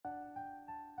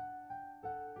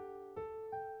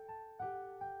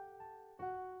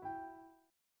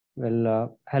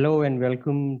Hello and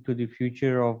welcome to the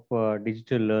future of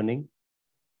digital learning,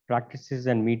 practices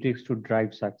and metrics to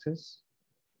drive success.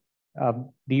 A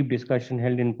deep discussion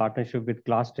held in partnership with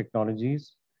Class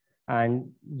Technologies and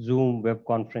Zoom web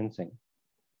conferencing.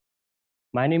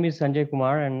 My name is Sanjay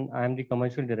Kumar and I am the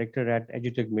Commercial Director at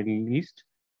Edutech Middle East.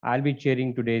 I'll be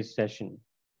chairing today's session.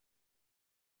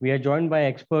 We are joined by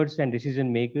experts and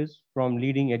decision makers from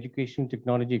leading education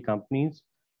technology companies.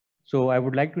 So I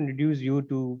would like to introduce you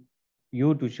to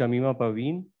Shameema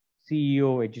Parveen,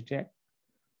 CEO Edutech,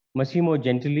 Massimo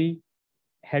Gentili,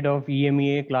 Head of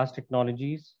EMEA Class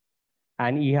Technologies,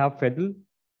 and Ehab Fedel,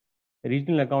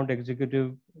 Regional Account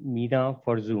Executive, MENA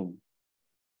for Zoom.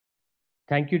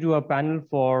 Thank you to our panel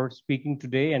for speaking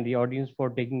today and the audience for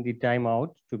taking the time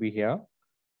out to be here.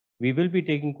 We will be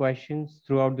taking questions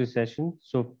throughout the session,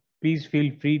 so please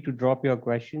feel free to drop your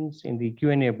questions in the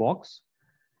Q&A box,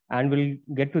 and we'll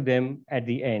get to them at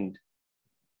the end.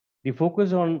 The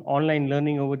focus on online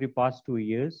learning over the past 2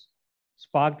 years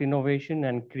sparked innovation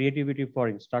and creativity for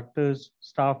instructors,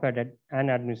 staff,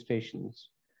 and administrations.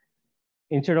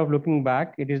 Instead of looking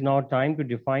back, it is now time to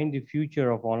define the future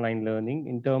of online learning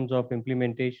in terms of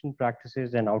implementation,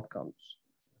 practices, and outcomes.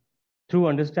 Through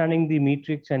understanding the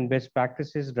metrics and best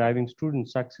practices driving student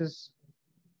success,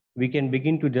 we can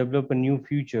begin to develop a new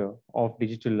future of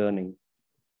digital learning.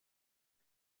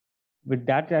 With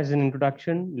that as an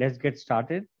introduction, let's get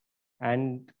started.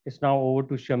 And it's now over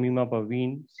to Shameema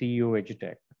Parveen, CEO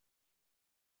Edutech.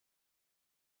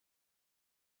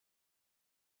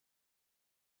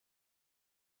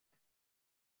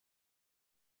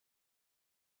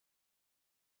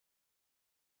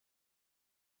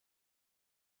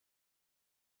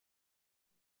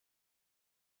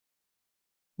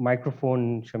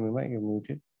 Microphone, Shameema, you're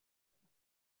muted.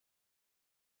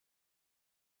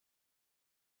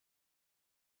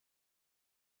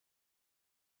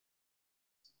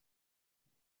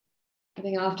 I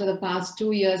think after the past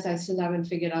 2 years, I still haven't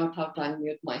figured out how to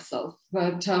unmute myself,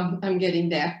 but I'm getting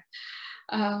there.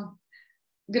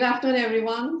 Good afternoon,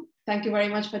 everyone. Thank you very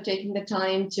much for taking the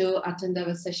time to attend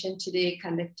our session today,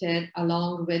 conducted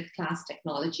along with Class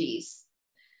Technologies.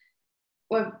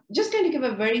 We're just going to give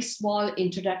a very small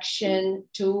introduction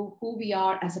to who we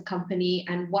are as a company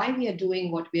and why we are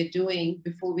doing what we are doing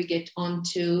before we get on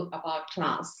to about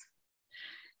Class.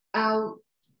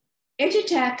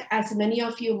 Edutech, as many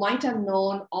of you might have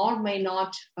known or may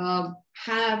not,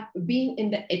 have been in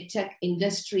the EdTech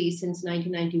industry since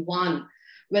 1991,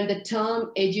 when the term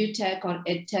Edutech or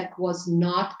EdTech was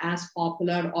not as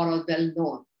popular or well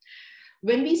known.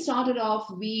 When we started off,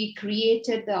 we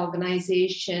created the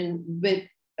organization with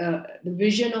the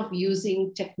vision of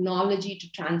using technology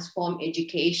to transform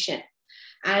education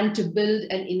and to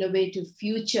build an innovative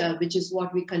future, which is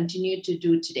what we continue to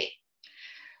do today.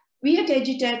 We at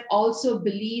Edutech also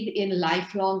believe in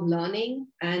lifelong learning,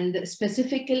 and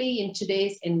specifically in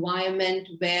today's environment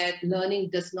where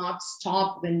learning does not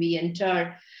stop when we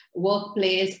enter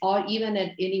workplace or even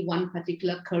at any one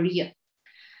particular career.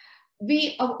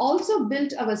 We have also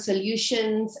built our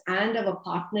solutions and our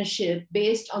partnership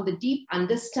based on the deep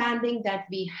understanding that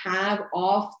we have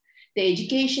of the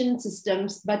education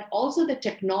systems, but also the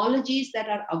technologies that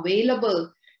are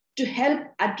available to help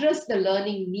address the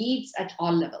learning needs at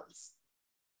all levels.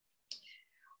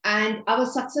 And our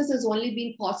success has only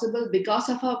been possible because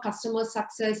of our customer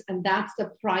success, and that's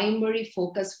the primary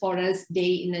focus for us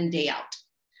day in and day out.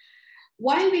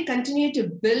 While we continue to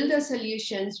build the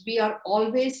solutions, we are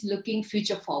always looking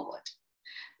future forward.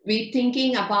 We're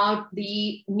thinking about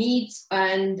the needs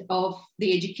and of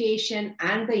the education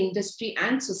and the industry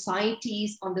and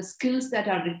societies on the skills that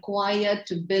are required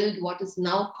to build what is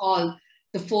now called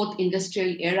the fourth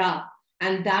industrial era.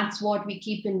 And that's what we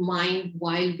keep in mind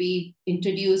while we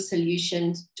introduce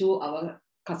solutions to our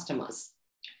customers.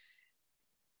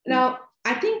 Now,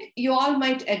 I think you all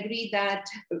might agree that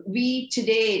we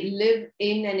today live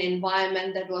in an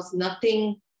environment that was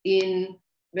nothing in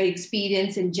the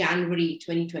experience in January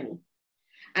 2020.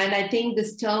 And I think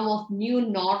this term of new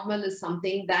normal is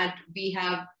something that we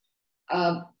have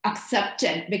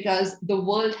accepted because the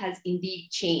world has indeed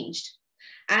changed.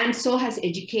 And so has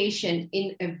education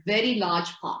in a very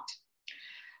large part.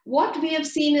 What we have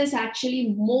seen is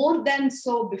actually more than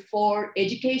so before.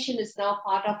 Education is now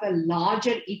part of a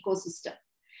larger ecosystem,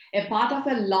 a part of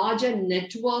a larger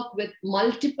network with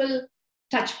multiple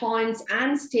touch points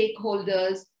and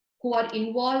stakeholders who are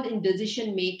involved in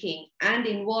decision-making and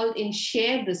involved in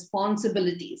shared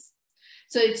responsibilities.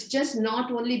 So it's just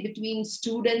not only between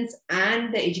students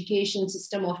and the education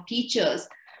system of teachers,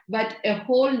 but a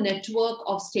whole network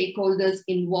of stakeholders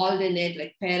involved in it,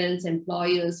 like parents,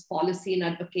 employers, policy and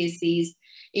advocacies,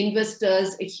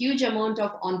 investors, a huge amount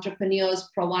of entrepreneurs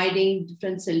providing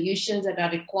different solutions that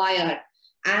are required,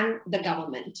 and the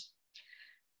government.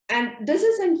 And this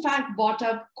has in fact brought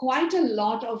up quite a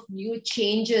lot of new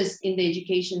changes in the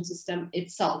education system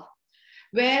itself,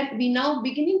 where we now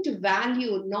beginning to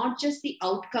value not just the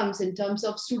outcomes in terms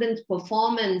of students'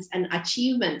 performance and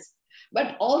achievements,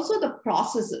 but also the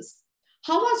processes.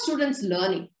 How are students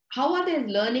learning? How are their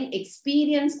learning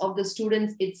experience of the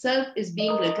students itself is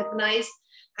being recognized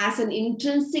as an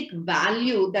intrinsic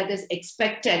value that is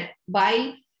expected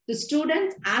by the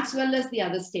students as well as the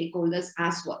other stakeholders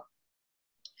as well.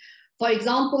 For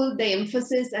example, the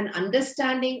emphasis and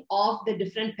understanding of the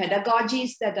different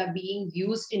pedagogies that are being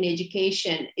used in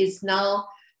education is now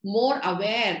more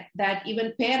aware that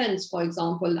even parents, for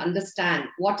example, understand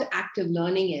what active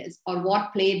learning is or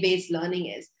what play-based learning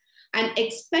is, and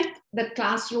expect the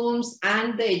classrooms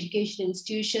and the education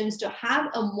institutions to have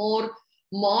a more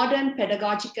modern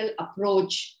pedagogical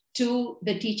approach to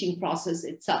the teaching process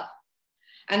itself.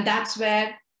 And that's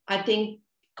where I think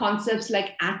concepts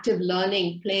like active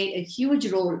learning play a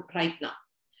huge role right now.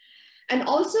 And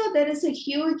also there is a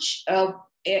huge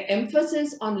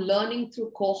emphasis on learning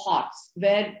through cohorts,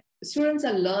 where students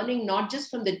are learning not just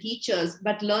from the teachers,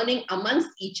 but learning amongst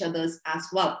each others as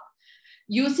well,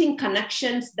 using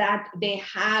connections that they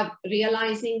have,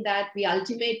 realizing that we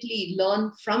ultimately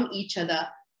learn from each other,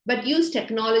 but use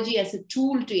technology as a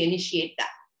tool to initiate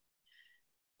that.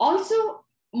 Also,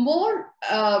 more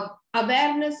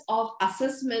awareness of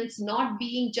assessments not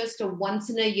being just a once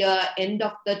in a year, end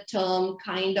of the term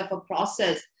kind of a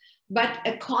process, but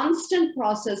a constant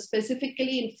process,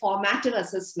 specifically in formative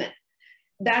assessment,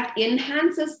 that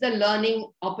enhances the learning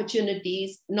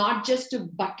opportunities, not just to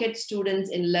bucket students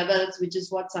in levels, which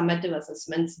is what summative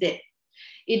assessments did.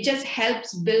 It just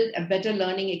helps build a better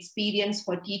learning experience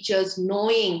for teachers,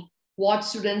 knowing what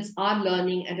students are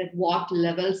learning and at what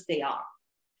levels they are.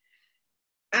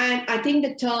 And I think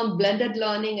the term blended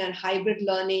learning and hybrid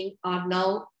learning are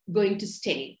now going to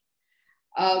stay.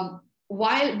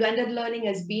 While blended learning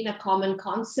has been a common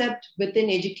concept within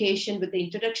education with the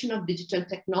introduction of digital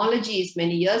technologies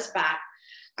many years back,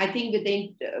 I think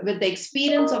with the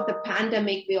experience of the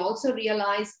pandemic, we also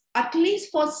realized, at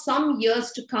least for some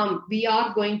years to come, we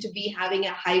are going to be having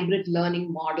a hybrid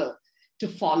learning model to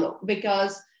follow.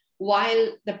 Because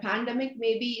while the pandemic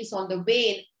maybe is on the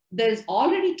wane, there's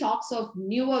already talks of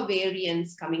newer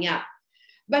variants coming up.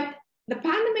 But the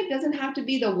pandemic doesn't have to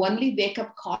be the only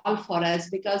wake-up call for us,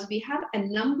 because we have a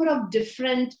number of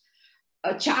different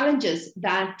challenges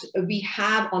that we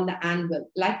have on the anvil,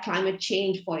 like climate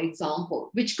change, for example,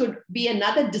 which could be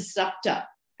another disruptor,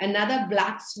 another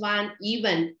black swan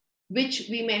event, which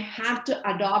we may have to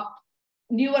adopt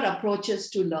newer approaches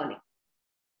to learning.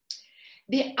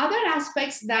 The other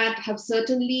aspects that have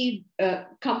certainly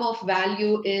come of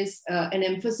value is an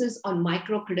emphasis on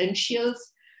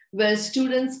micro-credentials, where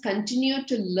students continue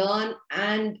to learn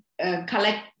and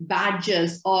collect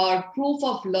badges or proof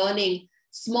of learning,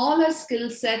 smaller skill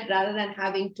set rather than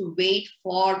having to wait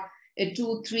for a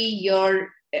 2-3 year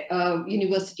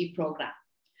university program.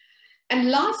 And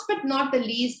last but not the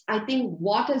least, I think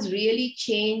what has really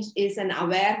changed is an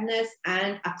awareness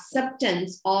and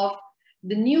acceptance of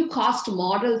the new cost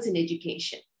models in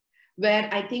education, where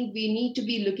I think we need to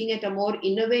be looking at a more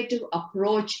innovative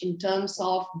approach in terms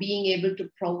of being able to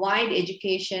provide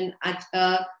education at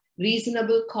a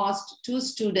reasonable cost to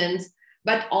students,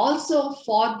 but also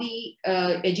for the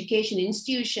education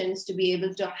institutions to be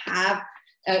able to have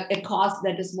a cost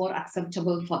that is more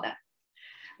acceptable for them.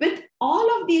 With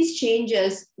all of these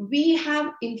changes, we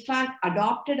have in fact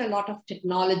adopted a lot of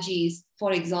technologies,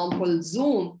 for example,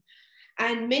 Zoom,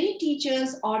 and many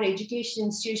teachers or education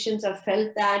institutions have felt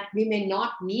that we may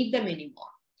not need them anymore.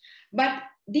 But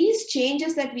these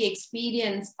changes that we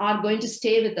experience are going to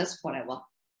stay with us forever,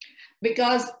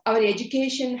 because our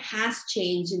education has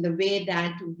changed in the way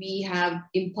that we have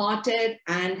imparted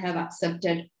and have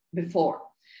accepted before.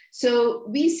 So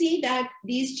we see that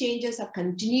these changes are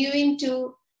continuing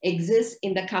to exist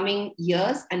in the coming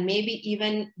years and maybe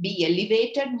even be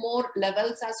elevated more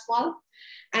levels as well.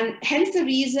 And hence the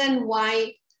reason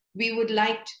why we would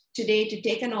like today to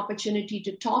take an opportunity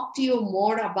to talk to you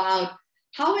more about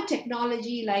how a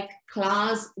technology like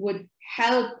class would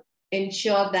help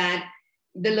ensure that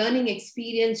the learning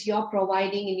experience you're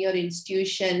providing in your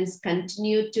institutions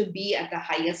continue to be at the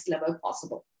highest level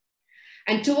possible.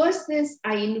 And towards this,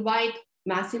 I invite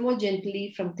Massimo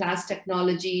Gentili from Class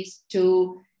Technologies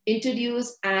to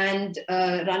introduce and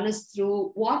run us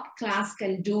through what class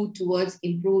can do towards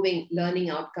improving learning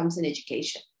outcomes in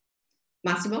education.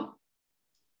 Massimo?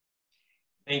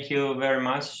 Thank you very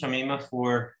much, Shameema,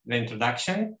 for the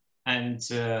introduction. And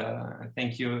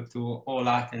thank you to all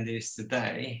attendees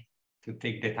today to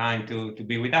take the time to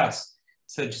be with us.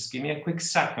 So just give me a quick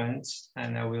second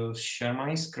and I will share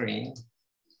my screen.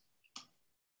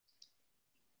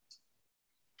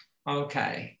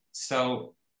 Okay,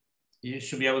 so you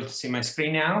should be able to see my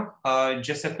screen now.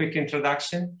 Just a quick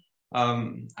introduction.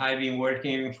 I've been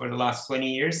working for the last 20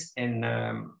 years in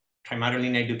primarily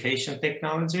in education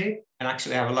technology, and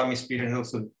actually I have a lot of experience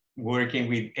also working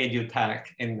with Edutech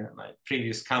in my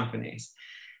previous companies.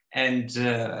 And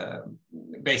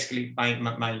basically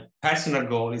my personal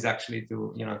goal is actually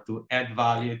to add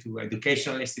value to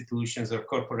educational institutions or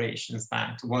corporations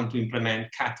that want to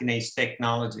implement cutting-edge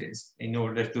technologies in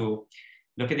order to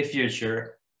look at the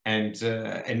future and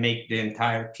make the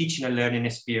entire teaching and learning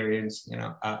experience,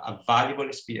 a valuable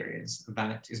experience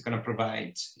that is going to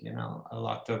provide, a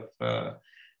lot of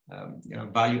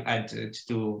value added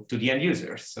to the end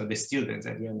users, so the students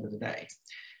at the end of the day.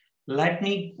 Let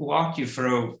me walk you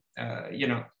through,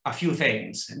 a few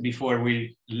things before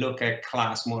we look at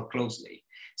class more closely.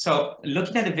 So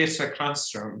looking at the virtual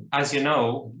classroom, as you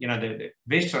know, the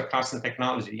virtual classroom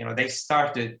technology, they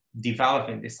started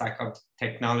developing this type of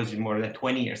technology more than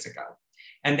 20 years ago.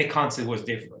 And the concept was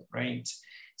different, right?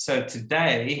 So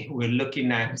today we're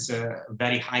looking at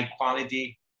very high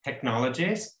quality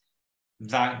technologies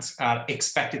that are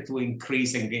expected to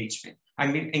increase engagement. I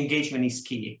mean, engagement is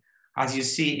key. As you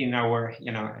see in our,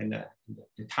 in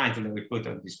the title that we put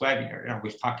on this webinar,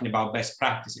 we're talking about best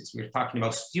practices. We're talking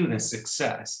about student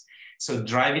success. So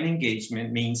driving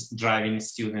engagement means driving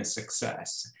student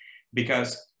success.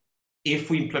 Because if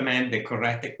we implement the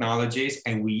correct technologies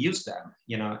and we use them,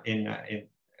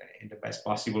 in the best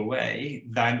possible way,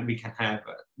 then we can have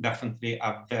definitely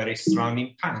a very strong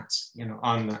impact,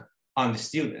 on the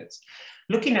students.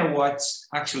 Looking at what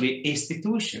actually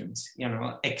institutions,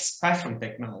 expect from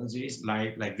technologies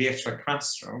like virtual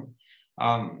classroom.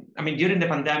 I mean, during the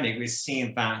pandemic, we've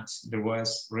seen that there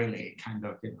was really kind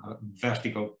of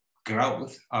vertical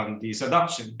growth on this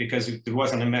adoption because there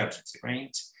was an emergency,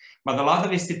 right? But a lot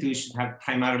of institutions have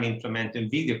primarily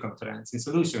implemented video conferencing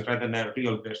solutions rather than a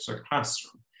real virtual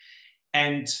classroom.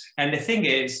 And the thing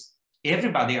is,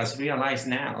 everybody has realized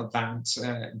now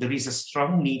that there is a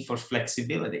strong need for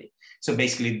flexibility. So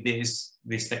basically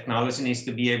this technology needs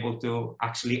to be able to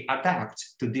actually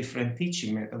adapt to different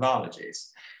teaching methodologies.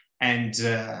 And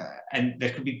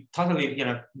there could be totally,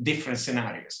 different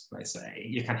scenarios, let's say.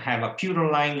 You can have a pure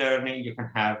online learning, you can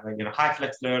have, high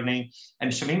flex learning.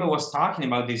 And Shameema was talking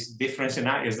about these different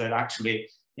scenarios that actually,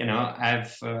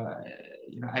 have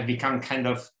become kind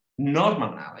of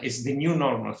normal now. It's the new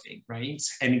normal thing, right?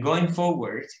 And going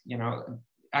forward,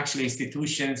 actually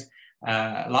institutions,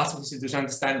 lots of institutions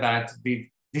understand that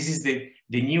this is the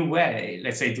new way,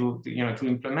 let's say, to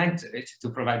implement it, to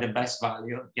provide the best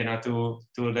value,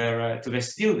 to their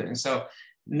students. So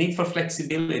need for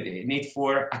flexibility, need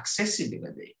for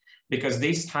accessibility, because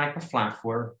this type of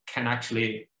platform can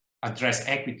actually address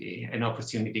equity and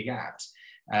opportunity gaps.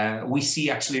 We see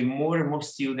actually more and more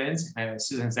students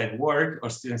at work or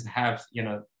students that have,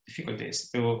 difficulties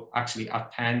to actually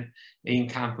attend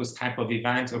in-campus type of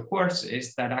events or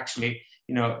courses that actually,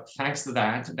 thanks to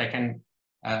that,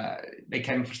 they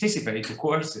can participate in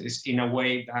courses in a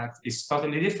way that is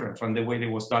totally different from the way it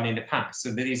was done in the past.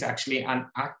 So there is actually an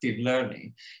active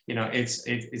learning.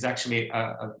 It's actually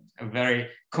a very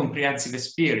comprehensive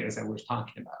experience that we're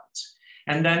talking about.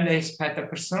 And then they expect a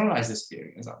personalized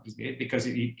experience, obviously, because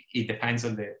it depends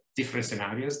on the different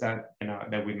scenarios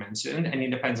that we mentioned, and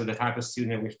it depends on the type of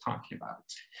student we're talking about.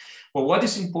 But what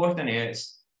is important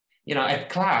is, at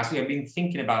class, we have been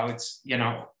thinking about,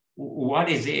 what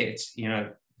is it,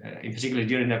 in particular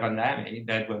during the pandemic,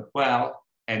 that went well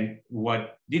and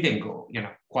what didn't go,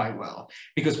 quite well.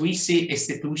 Because we see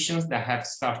institutions that have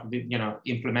started,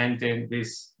 implementing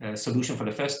this solution for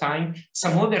the first time.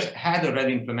 Some others had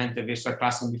already implemented virtual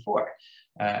classroom before,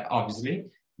 obviously,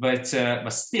 but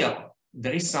still,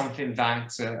 there is something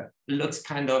that looks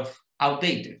kind of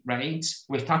outdated, right?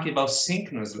 We're talking about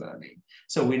synchronous learning.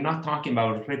 So we're not talking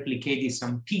about replicating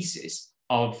some pieces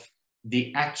of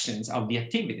the actions, of the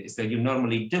activities that you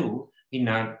normally do in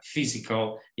a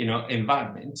physical,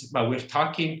 environment, but we're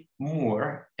talking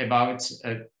more about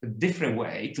a different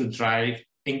way to drive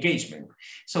engagement.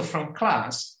 So from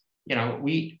class,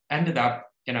 we ended up,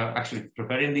 actually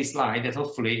preparing this slide that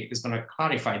hopefully is going to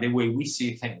clarify the way we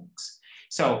see things.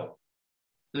 So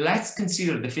let's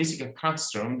consider the physical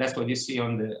classroom. That's what you see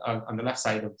on the left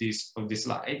side of this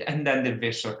slide, and then the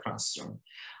virtual classroom.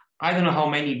 I don't know how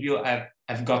many of you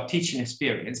have got teaching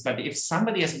experience, but if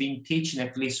somebody has been teaching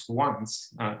at least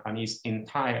once in his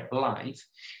entire life,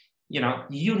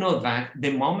 you know that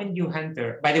the moment you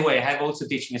enter, by the way, I have also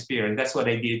teaching experience. That's what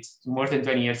I did more than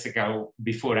 20 years ago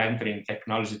before entering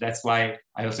technology. That's why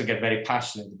I also get very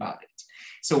passionate about it.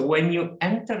 So when you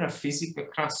enter a physical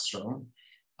classroom,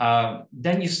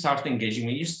 then you start engaging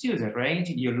with your student, right?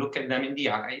 You look at them in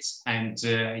the eyes and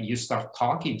you start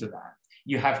talking to them.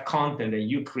 You have content that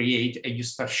you create and you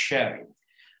start sharing.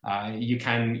 You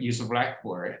can use a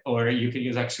Blackboard, or you can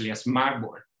use actually a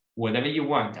smartboard, whatever you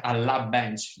want, a lab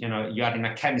bench, you know, you are in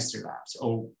a chemistry labs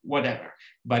or whatever.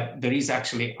 But there is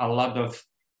actually a lot of,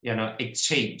 you know,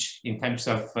 exchange in terms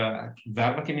of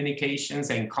verbal communications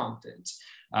and content.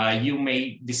 You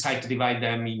may decide to divide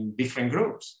them in different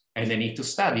groups and they need to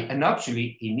study. And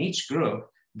actually in each group,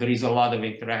 there is a lot of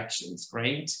interactions,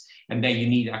 right? And then you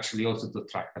need actually also to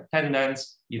track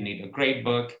attendance. You need a grade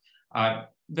book.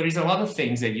 There is a lot of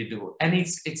things that you do, and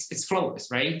it's flawless,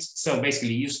 right? So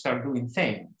basically you start doing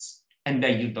things and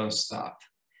then you don't stop,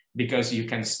 because you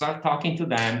can start talking to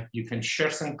them, you can share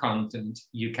some content,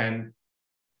 you can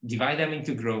divide them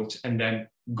into groups and then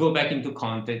go back into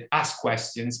content, ask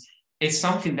questions. It's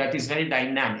something that is very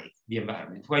dynamic, the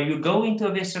environment. When you go into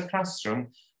a virtual classroom,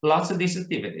 lots of these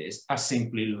activities are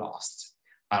simply lost.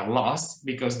 Are lost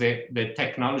because the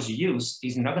technology used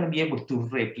is not going to be able to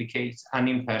replicate an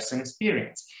in-person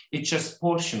experience. It's just a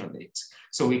portion of it.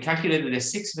 So we calculated that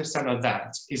 6% of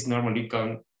that is normally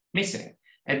gone missing.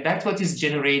 And that's what is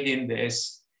generating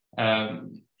this,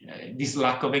 this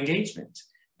lack of engagement,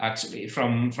 actually,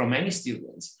 from many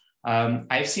students.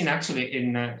 I've seen actually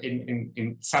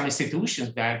in some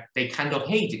institutions that they kind of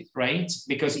hate it, right?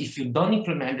 Because if you don't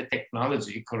implement the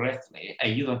technology correctly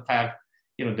and you don't have,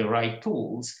 you know, the right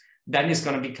tools, then it's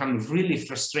going to become really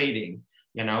frustrating.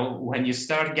 You know, when you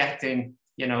start getting,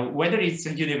 you know, whether it's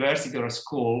a university or a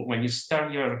school, when you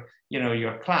start your, you know,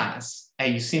 your class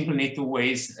and you simply need to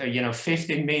waste,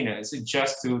 15 minutes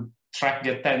just to track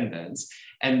the attendance.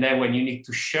 And then when you need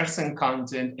to share some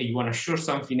content and you want to share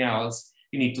something else,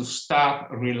 you need to stop,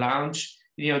 relaunch,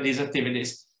 you know, these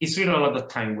activities. It's really a lot of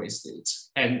time wasted,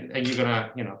 and you're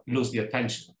gonna, you know, lose the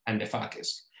attention and the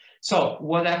focus. So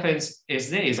what happens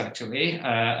is this, actually,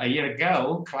 a year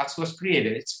ago, class was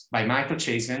created by Michael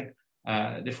Chasen,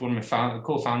 the former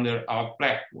co-founder of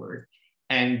Blackboard.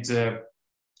 And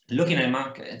looking at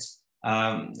markets,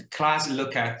 class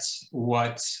look at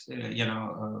what,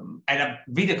 at a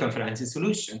video conferencing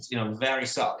solutions, you know, very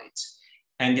solid.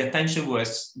 And the attention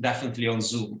was definitely on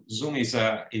Zoom. Zoom is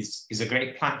a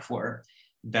great platform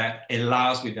that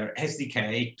allows, with their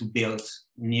SDK, to build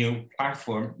new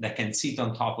platform that can sit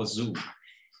on top of Zoom.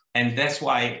 And that's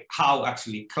why how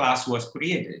actually class was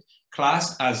created.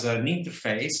 Class as an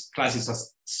interface, class is a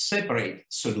separate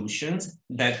solutions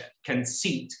that can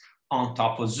sit on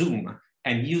top of Zoom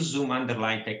and use Zoom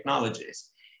underlying technologies.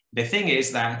 The thing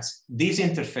is that this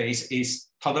interface is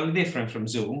totally different from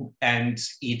Zoom, and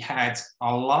it has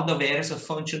a lot of areas of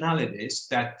functionalities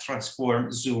that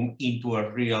transform Zoom into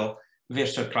a real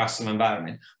virtual classroom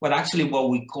environment, but actually what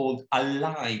we call a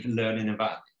live learning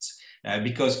environment,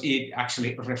 because it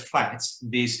actually reflects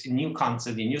this new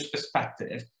concept, the new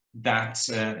perspective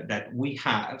that we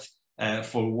have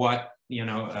for what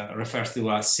refers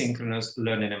to a synchronous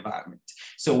learning environment.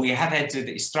 So we have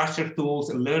added structured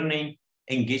tools, learning,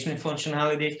 engagement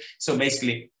functionality. So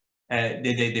basically,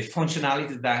 the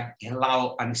functionality that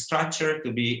allow an instructor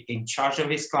to be in charge of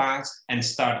his class and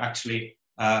start actually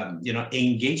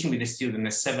engaging with the student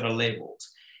at several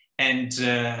levels. And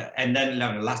then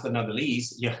last but not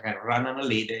least, you can run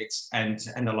analytics and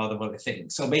a lot of other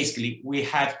things. So basically, we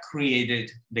have created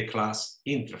the class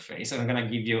interface, and I'm going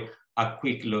to give you a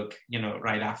quick look,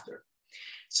 right after.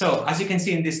 So as you can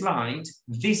see in this slide,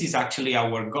 this is actually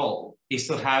our goal, is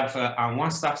to have a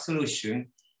one-stop solution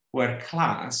where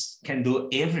class can do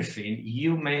everything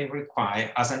you may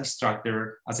require as an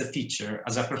instructor, as a teacher,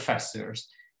 as a professor,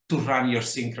 to run your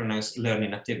synchronous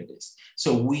learning activities.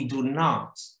 So we do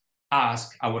not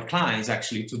ask our clients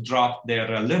actually to drop their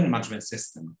learning management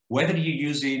system, whether you're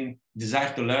using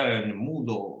Desire to Learn,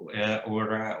 Moodle,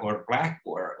 or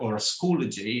Blackboard, or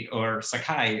Schoology, or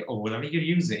Sakai, or whatever you're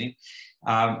using.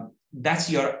 That's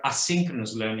your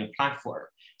asynchronous learning platform.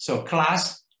 So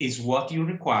class is what you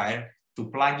require to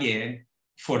plug in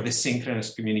for the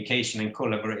synchronous communication and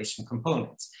collaboration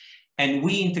components. And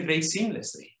we integrate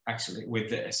seamlessly, actually, with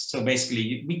this. So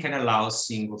basically, we can allow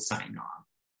single sign-on.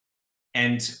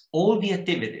 And all the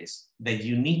activities that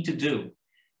you need to do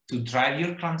to drive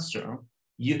your classroom,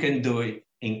 you can do it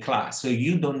in class. So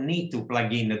you don't need to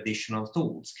plug in additional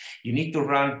tools. You need to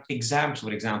run exams,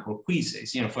 for example,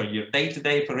 quizzes, you know, for your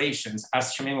day-to-day operations,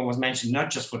 as Shameema was mentioned,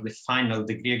 not just for the final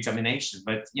degree examination,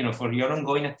 but, you know, for your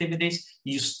ongoing activities,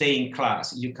 you stay in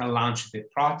class. You can launch the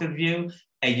Protter view,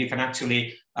 and you can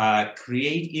actually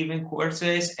create even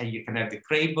courses, and you can have the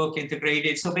gradebook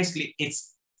integrated. So basically,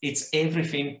 it's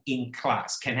everything in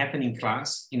class, can happen in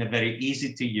class in a very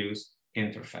easy to use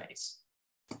interface.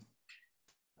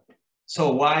 So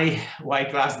why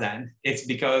class then? It's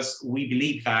because we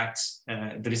believe that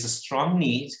there is a strong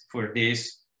need for these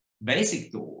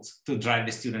basic tools to drive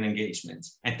the student engagement.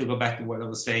 And to go back to what I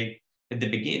was saying at the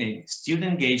beginning, student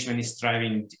engagement is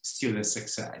driving student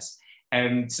success.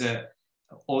 And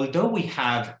although we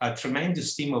have a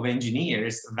tremendous team of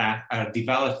engineers that are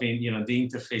developing, you know, the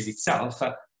interface itself,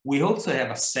 we also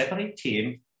have a separate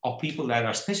team of people that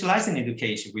are specialized in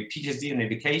education, with PhD in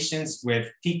educations, with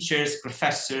teachers,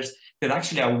 professors, that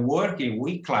actually are working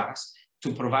with class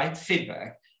to provide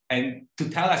feedback and to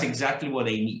tell us exactly what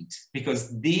they need, because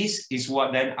this is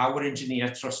what then our engineer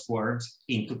transforms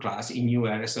into class in new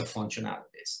areas of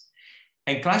functionalities.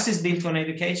 And class is built on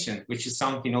education, which is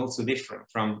something also different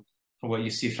from what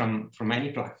you see from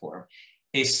any platform.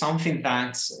 It's something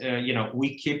that, you know,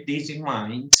 we keep this in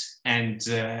mind, and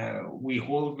we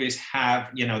always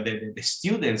have, you know, the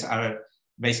students are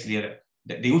basically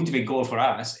the ultimate goal for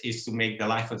us is to make the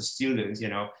life of the students, you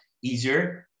know,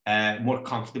 easier, more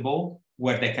comfortable,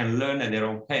 where they can learn at their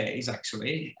own pace,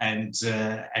 actually, and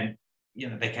you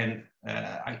know, they can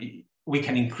we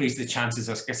can increase the chances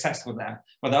of success for them.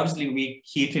 But obviously, we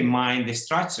keep in mind the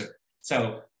structure.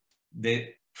 So the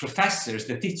professors,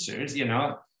 the teachers, you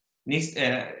know,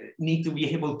 need to be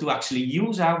able to actually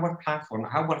use our platform,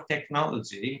 our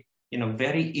technology, you know,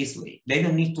 very easily. They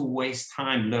don't need to waste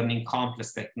time learning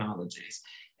complex technologies,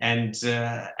 and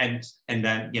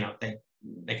then, you know,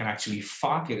 they can actually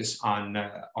focus on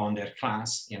their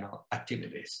class, you know,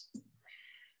 activities.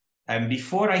 And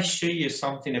before I show you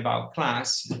something about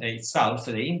class itself,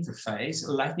 the interface,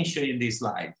 let me show you this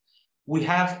slide. We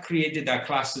have created a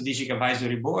class strategic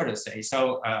advisory board, I say.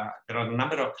 So there are a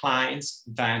number of clients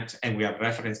that, and we have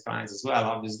reference clients as well,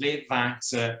 obviously, that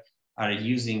are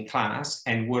using class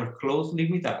and work closely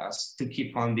with us to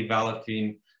keep on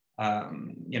developing,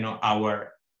 you know,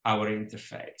 our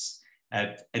interface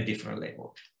at a different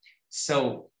level.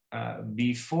 So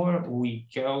before we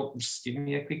go, just give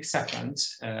me a quick second,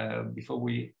 before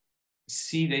we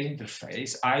see the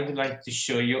interface, I would like to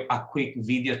show you a quick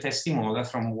video testimonial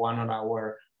from one of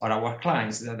our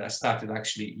clients that started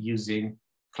actually using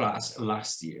class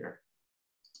last year.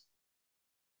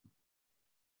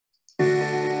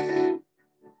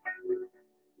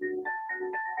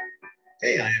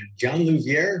 Hey, I am John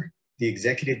Louviere, the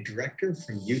Executive Director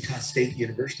from Utah State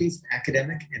University's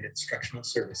Academic and Instructional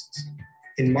Services.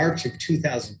 In March of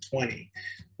 2020,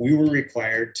 we were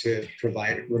required to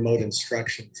provide remote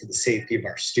instruction for the safety of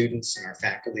our students and our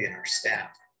faculty and our staff.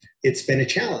 It's been a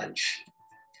challenge.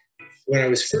 When I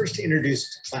was first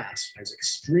introduced to class, I was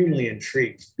extremely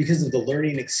intrigued because of the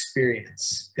learning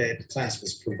experience that class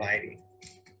was providing.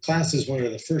 Class is one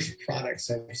of the first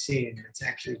products I've seen that's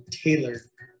actually tailored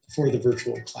for the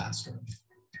virtual classroom.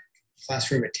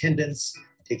 Classroom attendance,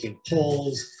 taking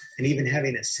polls, and even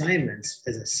having assignments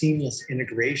as a seamless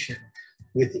integration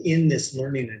within this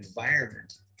learning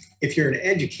environment. If you're an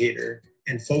educator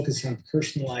and focus on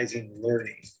personalizing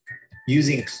learning,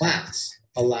 using class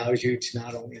allows you to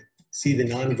not only see the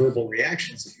nonverbal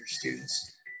reactions of your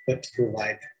students, but to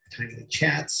provide timely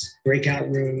chats, breakout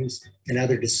rooms, and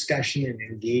other discussion and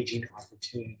engaging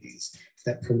opportunities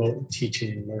that promote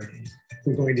teaching and learning.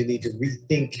 We're going to need to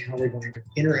rethink how we're going to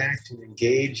interact and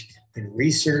engage in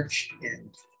research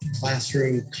and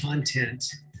classroom content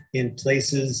in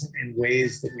places and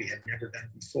ways that we have never done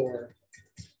before.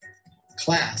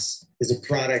 Class is a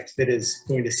product that is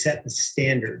going to set the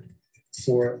standard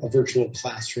for a virtual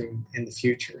classroom in the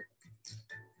future.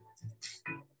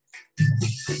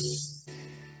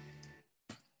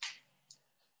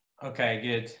 Okay,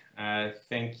 good.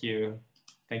 Thank you.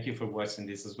 Thank you for watching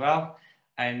this as well.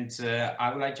 And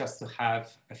I would like just to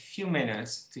have a few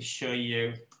minutes to show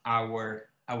you our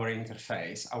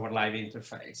interface, our live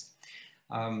interface.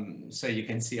 So you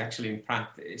can see actually in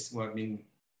practice what I've been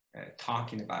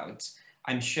talking about.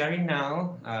 I'm sharing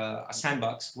now a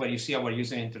sandbox where you see our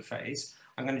user interface.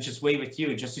 I'm going to just wave at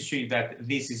you just to show you that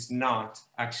this is not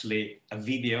actually a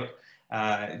video.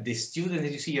 The students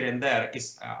that you see here and there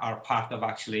are part of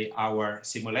actually our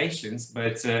simulations,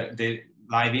 but the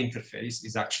live interface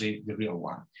is actually the real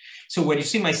one. So when you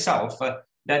see myself,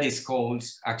 that is called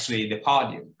actually the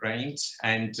podium, right?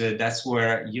 And that's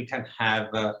where you can have,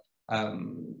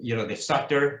 you know, the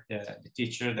instructor, the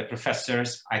teacher, the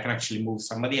professors. I can actually move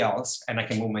somebody else, and I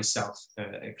can move myself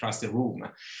across the room.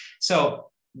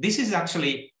 So this is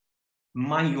actually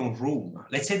my own room.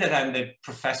 Let's say that I'm the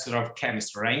professor of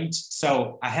chemistry, right?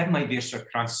 So I have my virtual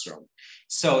classroom.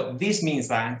 So this means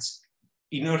that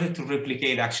in order to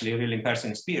replicate actually a real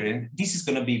in-person experience, this is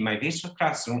going to be my virtual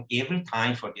classroom every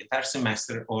time for the entire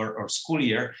semester or school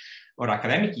year or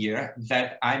academic year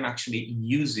that I'm actually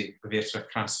using a virtual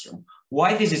classroom.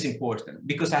 Why this is important?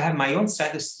 Because I have my own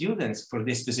set of students for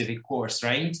this specific course,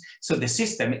 right? So the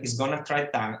system is going to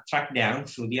track down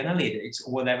through the analytics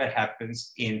whatever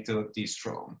happens into this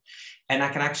room. And I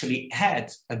can actually add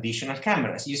additional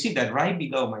cameras. You see that right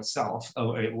below myself,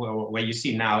 where you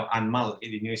see now Anne-Marie,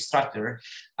 the new instructor,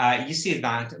 you see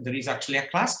that there is actually a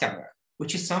class camera,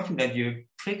 which is something that you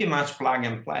pretty much plug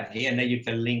and play, and then you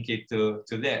can link it to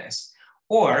this.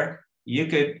 Or you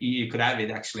could have it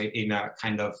actually in a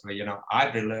kind of, you know,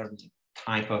 hybrid learning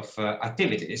type of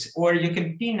activities, or you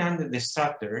can pin under the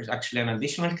instructors actually an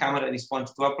additional camera that is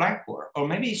pointed to a blackboard, or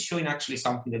maybe it's showing actually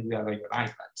something that you have on your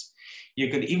iPad. You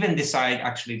could even decide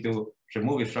actually to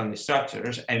remove it from the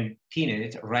structures and pin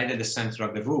it right at the center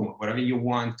of the room, wherever you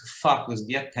want to focus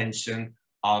the attention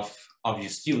of your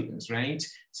students, right?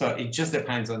 So it just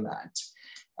depends on that.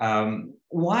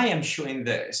 Why I'm showing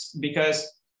this? Because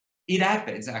it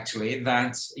happens actually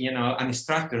that, you know, an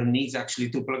instructor needs actually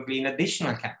to plug in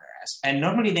additional cameras, and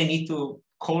normally they need to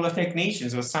call a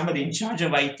technician or somebody in charge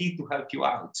of IT to help you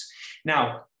out.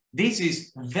 Now, this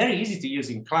is very easy to use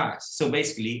in class. So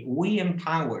basically, we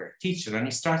empower teacher and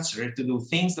instructor to do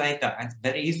things like that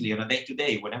very easily on a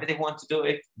day-to-day. Whenever they want to do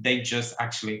it, they just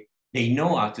actually, they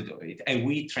know how to do it. And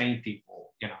we train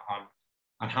people, you know,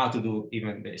 on how to do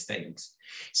even these things.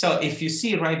 So if you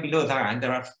see right below that,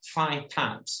 there are 5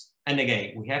 tabs. And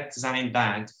again, we have designed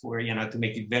that for, you know, to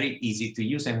make it very easy to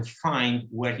use and find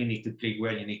where you need to click,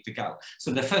 where you need to go.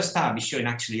 So the first tab is showing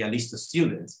actually a list of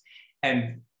students.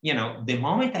 And, you know, the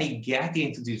moment I get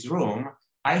into this room,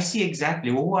 I see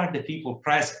exactly who are the people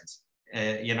present,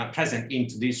 you know, present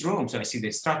into this room. So I see the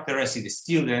instructor, I see the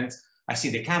students, I see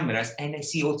the cameras, and I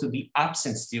see also the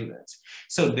absent students.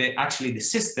 So actually the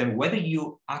system, whether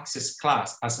you access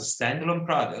class as a standalone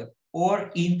product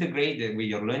or integrated with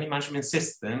your learning management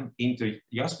system into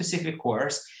your specific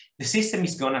course, the system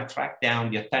is going to track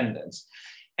down the attendance.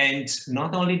 And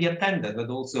not only the attendance, but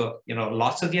also, you know,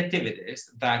 lots of the activities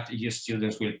that your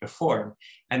students will perform.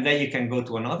 And then you can go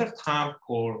to another tab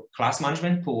called class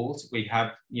management tools. We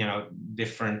have, you know,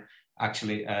 different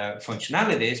actually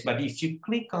functionalities, but if you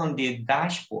click on the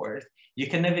dashboard, you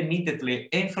can have immediately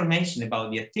information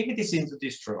about the activities into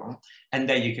this room, and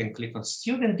then you can click on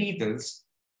student details,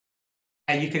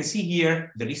 and you can see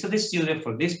here the list of the student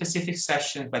for this specific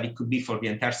session, but it could be for the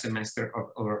entire semester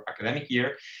or academic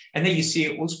year. And then you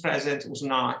see who's present, who's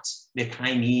not, the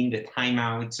time in, the time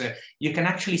out. You can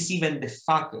actually see even the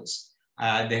focus,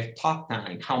 their talk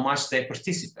time, how much they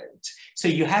participate. So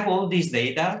you have all this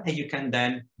data that you can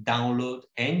then download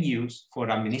and use for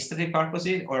administrative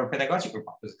purposes or pedagogical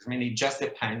purposes. I mean, it just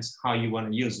depends how you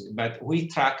want to use it, but we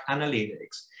track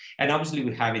analytics. And obviously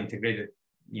we have integrated,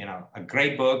 you know, a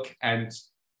great book and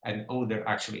other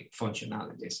actually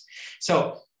functionalities.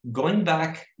 So going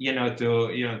back, you know,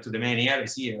 to the main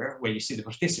areas here where you see the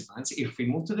participants, if we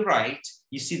move to the right,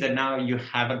 you see that now you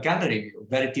have a gallery view,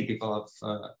 very typical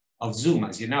of Zoom,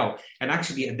 as you know. And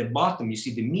actually at the bottom, you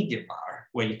see the media bar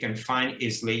where you can find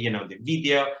easily, you know, the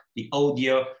video, the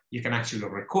audio, you can actually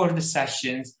record the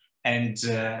sessions, and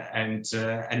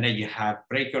then you have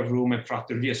breakout room and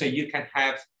proctor view. So you can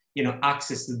have, you know,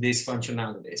 access to these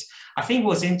functionalities. I think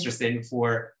what's interesting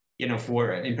for, you know,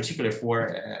 in particular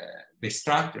for the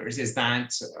instructors is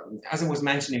that, as I was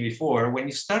mentioning before, when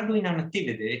you start doing an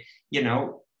activity, you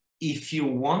know, if you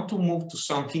want to move to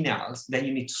something else, then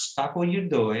you need to stop what you're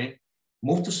doing,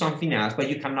 move to something else, but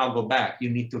you cannot go back. You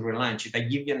need to relaunch it. I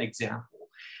give you an example.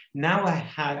 Now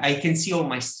I can see all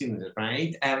my students,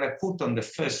 right? And I put on the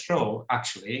first row,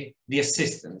 actually, the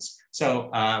assistants.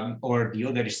 So, or the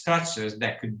other instructors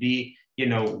that could be, you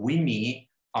know, with me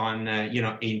on, you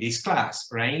know, in this class,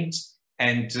 right?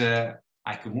 And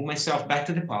I could move myself back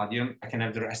to the podium. I can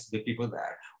have the rest of the people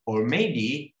there. Or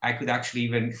maybe I could actually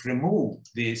even remove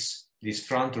this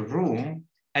front room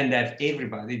and have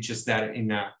everybody just there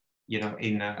in a, you know,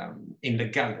 in the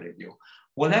gallery view.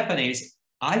 What happened is,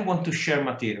 I want to share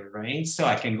material, right? So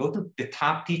I can go to the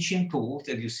tab teaching tools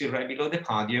that you see right below the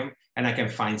podium, and I can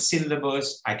find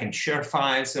syllabus, I can share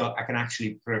files, so I can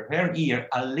actually prepare here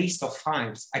a list of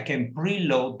files. I can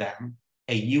preload them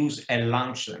use and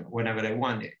launch them whenever I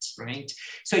want it, right?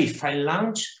 So if I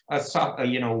launch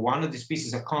one of these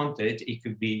pieces of content, it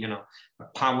could be, a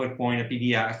PowerPoint, a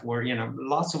PDF, or,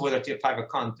 lots of other type of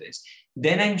content,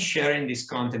 then I'm sharing this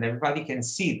content. Everybody can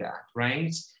see that,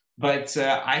 right? But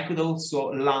I could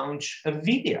also launch a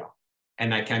video,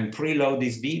 and I can preload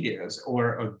these videos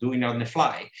or do it on the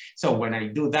fly. So when I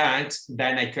do that,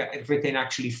 then I retain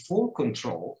actually full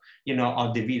control,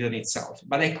 of the video itself.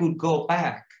 But I could go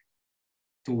back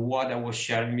to what I was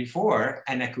sharing before,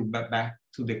 and I could go back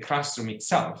to the classroom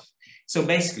itself. So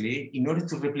basically, in order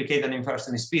to replicate an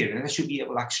in-person experience, I should be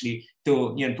able actually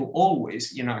to, to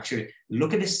always, actually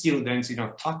look at the students,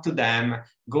 talk to them,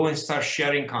 go and start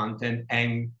sharing content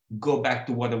and go back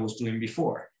to what I was doing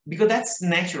before. Because that's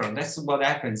natural. That's what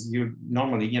happens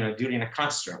normally, during a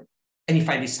classroom. And if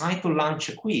I decide to launch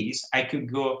a quiz, I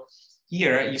could go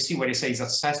here. You see what it says: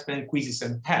 assessment, quizzes,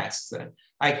 and tests.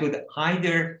 I could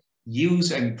either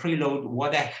use and preload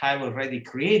what I have already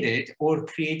created, or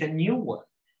create a new one,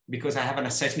 because I have an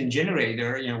assessment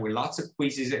generator, with lots of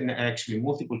quizzes and actually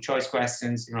multiple choice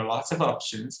questions, lots of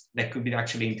options that could be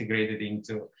actually integrated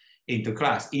into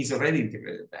class. It's already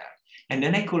integrated there. And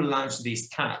then I could launch this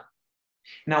tab.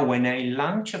 Now, when I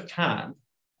launch a tab,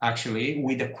 actually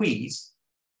with a quiz,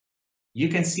 you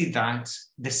can see that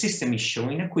the system is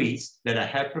showing a quiz that I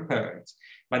have prepared.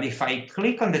 But if I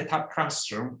click on the tab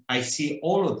classroom, I see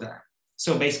all of them.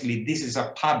 So basically, this is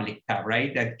a public tab,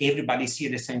 right? That everybody sees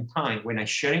at the same time. When I'm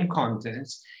sharing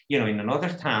content, in another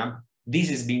tab, this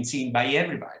is being seen by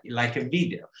everybody, like a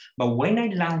video. But when I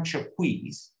launch a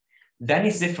quiz, then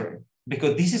it's different,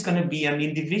 because this is going to be an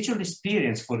individual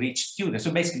experience for each student.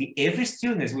 So basically, every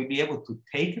student will be able to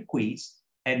take a quiz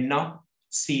and not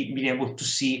be able to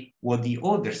see what the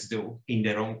others do in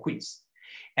their own quiz.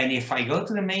 And if I go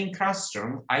to the main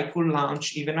classroom, I could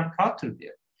launch even a product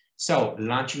review. So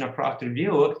launching a product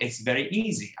review, it's very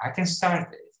easy. I can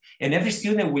start it. And every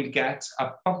student will get a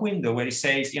pop-up window where it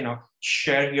says,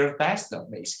 share your desktop,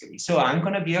 basically. So I'm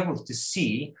going to be able to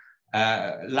see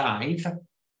live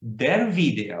their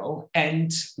video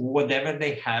and whatever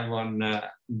they have on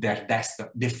their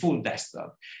desktop, the full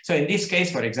desktop. So in this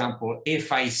case, for example,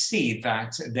 if I see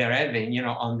that they're having,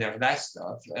 on their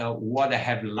desktop, what I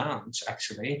have launched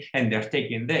actually, and they're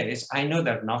taking this, I know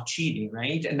they're not cheating,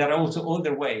 right? And there are also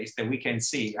other ways that we can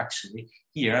see actually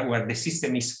here where the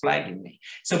system is flagging me.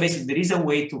 So basically there is a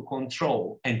way to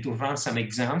control and to run some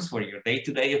exams for your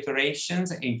day-to-day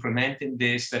operations, implementing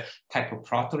this type of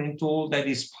proctoring tool that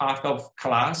is part of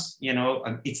class,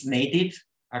 it's native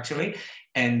actually,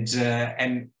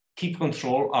 and keep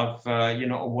control of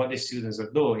what the students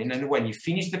are doing. And when you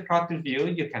finish the product review,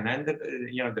 you can end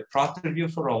the product review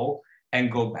for all and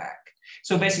go back.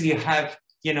 So basically you have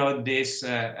this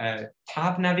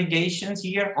tab navigations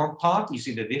here on top. You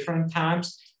see the different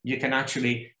tabs. You can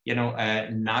actually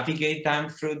navigate them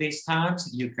through these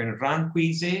tabs. You can run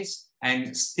quizzes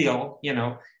and still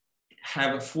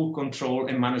have a full control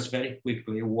and manage very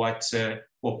quickly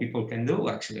what people can do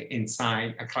actually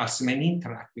inside a classroom and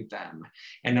interact with them.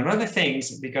 And another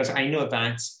things, because I know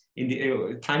that in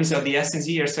the time is of the essence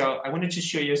here, so I wanted to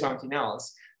show you something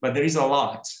else, but there is a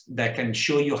lot that can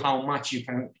show you how much you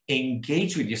can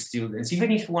engage with your students,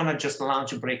 even if you want to just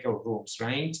launch breakout rooms,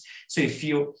 right? So if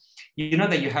you know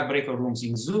that you have breakout rooms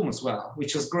in Zoom as well,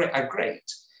 which is great,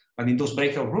 but in those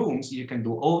breakout rooms, you can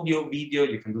do audio, video,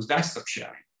 you can do desktop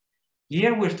sharing.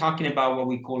 Here we're talking about what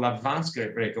we call advanced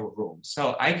breakout rooms.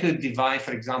 So I could divide,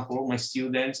 for example, my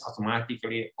students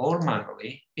automatically or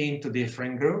manually into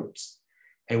different groups.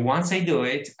 And once I do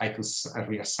it, I could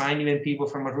reassign even people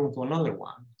from a room to another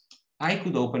one. I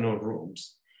could open all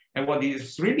rooms. And what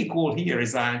is really cool here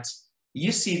is that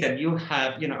you see that you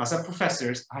have, as a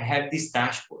professor, I have this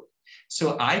dashboard.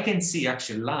 So I can see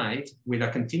actually live with a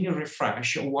continuous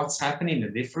refresh of what's happening in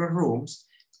the different rooms.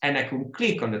 And I can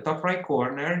click on the top right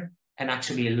corner and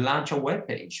actually launch a web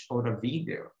page or a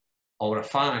video or a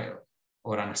file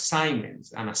or an assignment,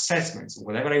 an assessment,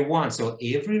 whatever I want. So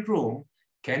every room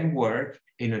can work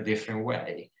in a different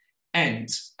way. And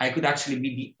I could actually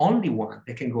be the only one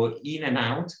that can go in and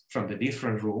out from the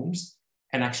different rooms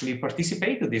and actually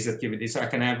participate in these activities. So I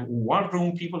can have one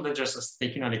room, people that just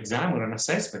taking an exam or an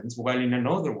assessment, while in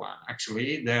another one,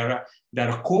 actually, they're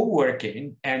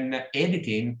co-working and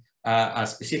editing a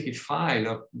specific file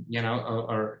of,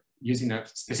 or using a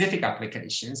specific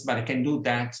applications, but I can do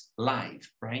that live,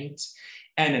 right?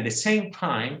 And at the same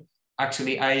time,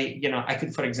 actually, I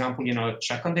could, for example,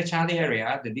 check on the chat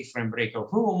area, the different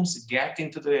breakout rooms, get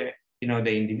into the,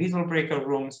 the individual breakout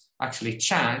rooms, actually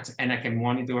chat, and I can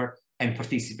monitor and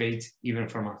participate even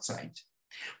from outside.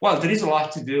 Well, there is a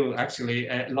lot to do, actually,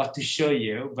 a lot to show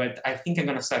you, but I think I'm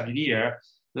going to start here.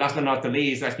 Last but not the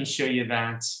least, let me show you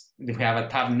that we have a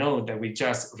tab node that we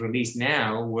just released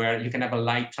now, where you can have a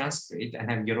live transcript and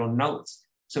have your own notes.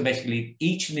 So basically,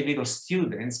 each individual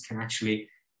students can actually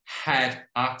have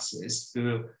access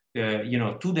to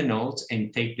the, to the notes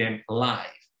and take them live,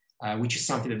 which is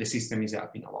something that the system is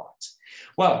helping a lot.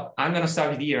 Well, I'm going to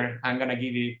start here. I'm going to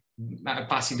give you,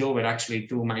 pass it over actually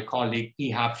to my colleague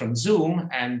Ehab from Zoom,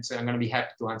 and I'm going to be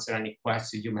happy to answer any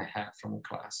questions you may have from the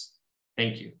class.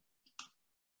 Thank you.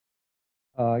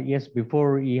 Yes,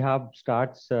 before Ehab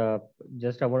starts,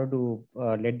 just I wanted to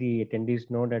let the attendees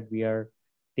know that we are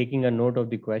taking a note of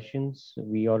the questions.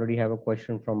 We already have a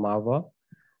question from Marva.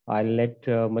 I'll let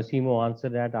Massimo answer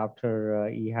that after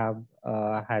Ehab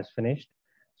has finished,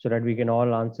 so that we can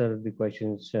all answer the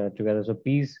questions together. So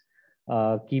please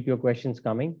keep your questions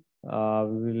coming. We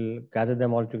will gather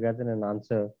them all together and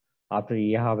answer after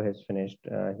Ehab has finished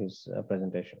his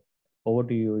presentation. Over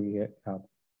to you, Ehab.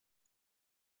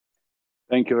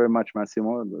 Thank you very much,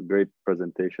 Massimo. Great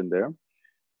presentation there.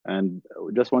 And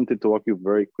we just wanted to walk you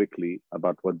very quickly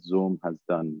about what Zoom has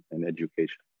done in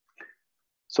education.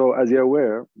 So as you're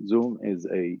aware, Zoom is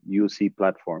a UC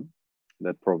platform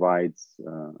that provides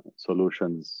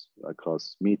solutions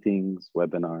across meetings,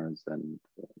 webinars, and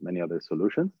many other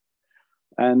solutions.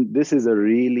 And this is a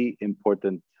really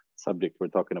important subject we're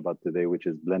talking about today, which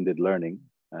is blended learning.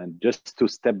 And just to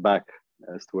step back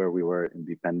as to where we were in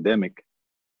the pandemic,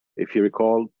 if you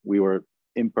recall, we were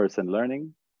in-person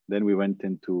learning, then we went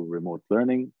into remote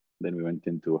learning, then we went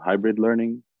into hybrid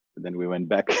learning, then we went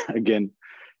back again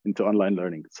into online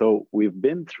learning. So we've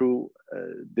been through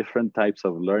different types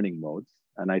of learning modes.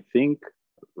 And I think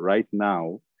right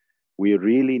now, we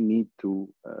really need to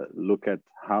look at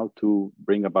how to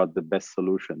bring about the best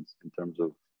solutions in terms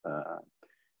of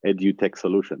Edutech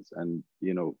solutions. And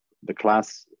the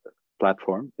class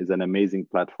platform is an amazing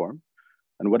platform.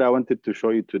 And what I wanted to show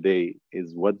you today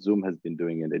is what Zoom has been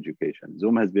doing in education.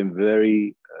 Zoom has been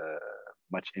very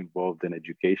much involved in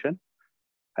education.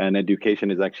 And education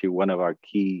is actually one of our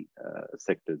key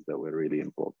sectors that we're really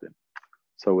involved in.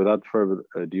 So without further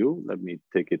ado, let me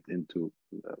take it into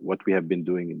what we have been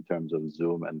doing in terms of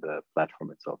Zoom and the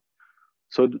platform itself.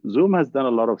 So Zoom has done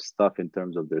a lot of stuff in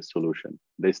terms of their solution.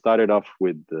 They started off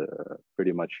with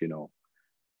pretty much,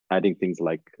 adding things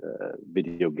like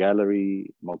video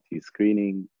gallery,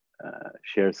 multi-screening,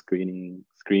 share screening,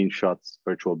 screenshots,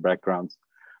 virtual backgrounds.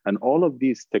 And all of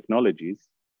these technologies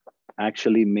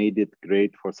actually made it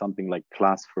great for something like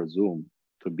Class for Zoom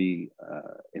to be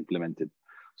implemented.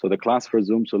 So the Class for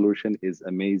Zoom solution is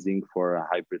amazing for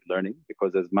hybrid learning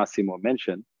because, as Massimo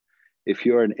mentioned, if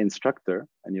you're an instructor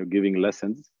and you're giving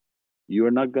lessons,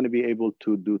 you're not going to be able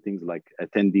to do things like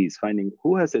attendees, finding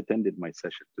who has attended my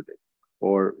session today.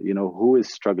 Or, who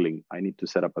is struggling? I need to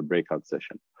set up a breakout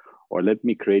session. Or let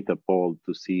me create a poll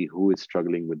to see who is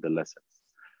struggling with the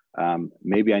lessons.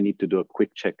 Maybe I need to do a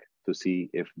quick check to see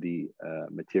if the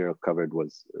material covered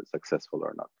was successful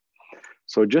or not.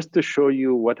 So just to show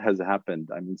you what has happened,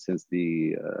 since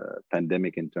the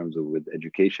pandemic in terms of with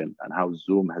education and how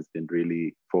Zoom has been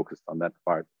really focused on that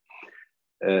part.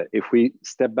 If we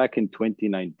step back in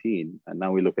 2019, and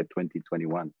now we look at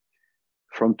 2021,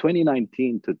 from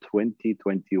 2019 to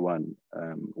 2021,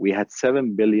 we had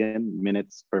 7 billion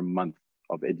minutes per month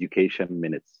of education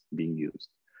minutes being used.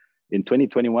 In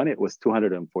 2021, it was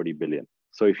 240 billion.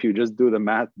 So if you just do the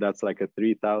math, that's like a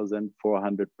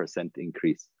 3,400%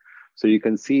 increase. So you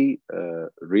can see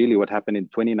really what happened in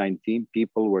 2019,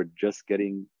 people were just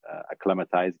getting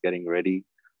acclimatized, getting ready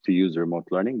to use remote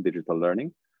learning, digital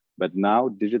learning. But now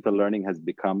digital learning has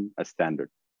become a standard.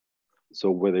 So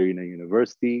whether you're in a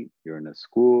university, you're in a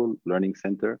school, learning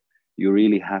center, you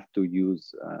really have to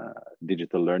use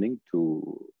digital learning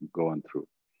to go on through.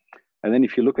 And then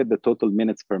if you look at the total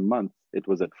minutes per month, it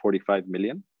was at 45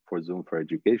 million for Zoom for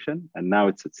Education, and now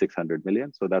it's at 600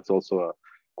 million. So that's also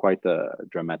quite a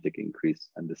dramatic increase.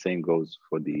 And the same goes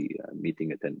for the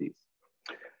meeting attendees.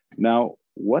 Now,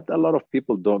 what a lot of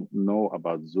people don't know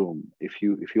about Zoom, if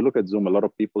you look at Zoom, a lot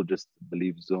of people just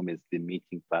believe Zoom is the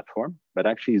meeting platform, but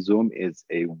actually Zoom is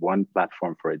a one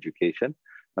platform for education.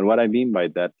 And what I mean by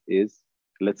that is,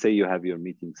 let's say you have your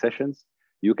meeting sessions,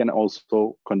 you can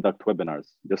also conduct webinars,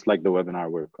 just like the webinar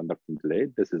we're conducting today.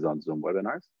 This is on Zoom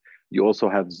webinars. You also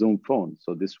have Zoom phone.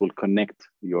 So this will connect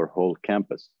your whole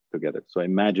campus together. So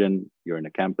imagine you're in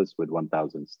a campus with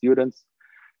 1,000 students.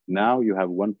 Now you have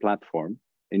one platform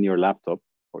in your laptop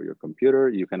or your computer.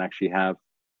 You can actually have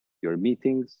your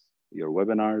meetings, your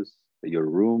webinars, your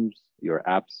rooms, your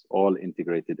apps, all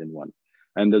integrated in one.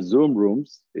 And the Zoom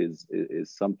rooms is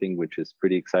something which is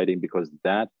pretty exciting because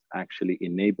that actually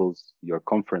enables your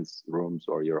conference rooms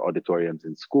or your auditoriums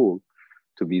in school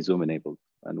to be Zoom enabled.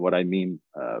 And what I mean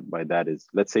by that is,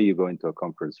 let's say you go into a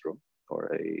conference room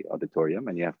or a auditorium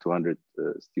and you have 200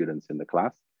 students in the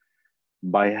class.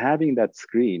 By having that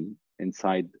screen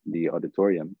inside the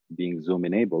auditorium being Zoom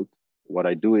enabled, what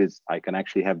I do is I can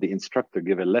actually have the instructor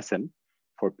give a lesson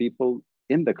for people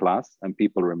in the class and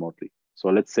people remotely. So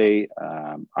let's say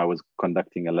I was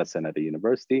conducting a lesson at a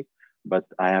university, but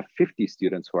I have 50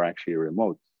 students who are actually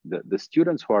remote. The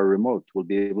students who are remote will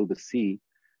be able to see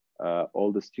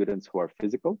all the students who are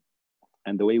physical.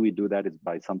 And the way we do that is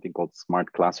by something called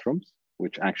smart classrooms,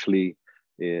 which actually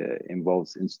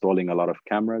involves installing a lot of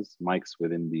cameras, mics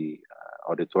within the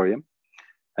auditorium.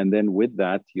 And then with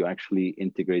that, you actually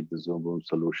integrate the Zoom room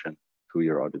solution to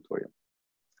your auditorium.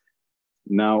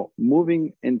 Now,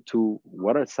 moving into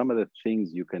what are some of the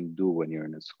things you can do when you're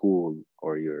in a school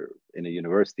or you're in a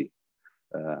university,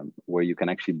 where you can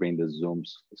actually bring the Zoom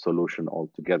solution all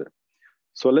together.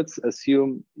 So let's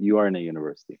assume you are in a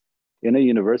university. In a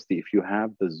university, if you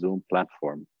have the Zoom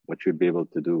platform, what you'd be able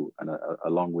to do, and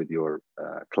along with your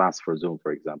class for Zoom,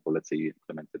 for example, let's say you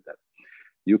implemented that,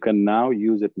 you can now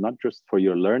use it not just for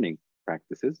your learning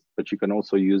practices, but you can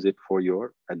also use it for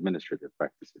your administrative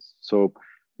practices. So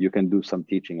you can do some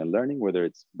teaching and learning, whether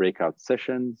it's breakout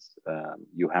sessions,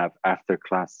 you have after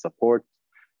class support,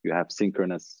 you have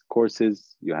synchronous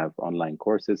courses, you have online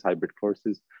courses, hybrid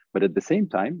courses, but at the same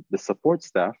time, the support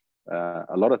staff,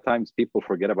 a lot of times people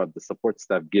forget about the support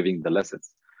staff giving the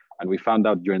lessons. And we found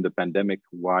out during the pandemic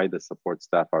why the support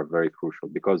staff are very crucial,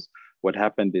 because what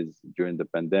happened is during the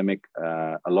pandemic,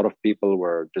 a lot of people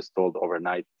were just told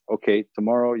overnight, okay,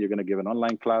 tomorrow you're gonna give an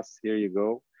online class, here you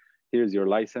go. Here's your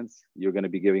license. You're going to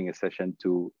be giving a session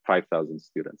to 5,000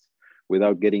 students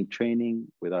without getting training,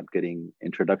 without getting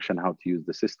introduction how to use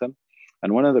the system.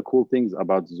 And one of the cool things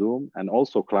about Zoom, and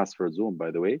also Class for Zoom, by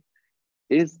the way,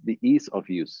 is the ease of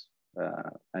use.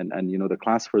 And you know, the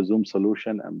Class for Zoom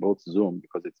solution and both Zoom,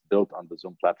 because it's built on the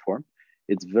Zoom platform,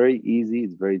 it's very easy.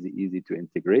 It's very easy to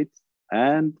integrate.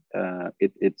 And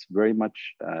it's very much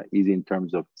easy in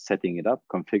terms of setting it up,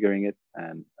 configuring it,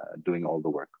 and doing all the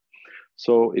work.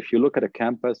 So if you look at a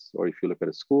campus or if you look at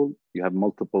a school, you have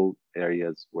multiple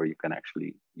areas where you can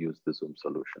actually use the Zoom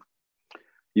solution.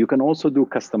 You can also do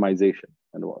customization.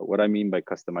 And what I mean by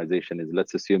customization is,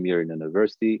 let's assume you're in a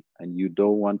university and you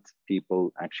don't want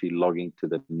people actually logging to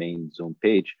the main Zoom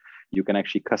page. You can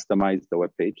actually customize the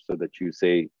web page so that you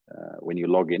say, when you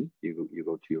log in, you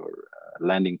go to your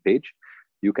landing page.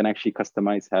 You can actually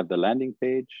customize, have the landing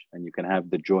page, and you can have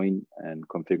the join and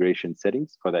configuration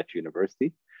settings for that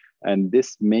university. And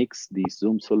this makes the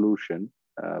Zoom solution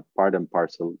part and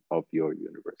parcel of your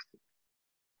university.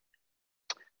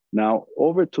 Now,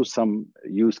 over to some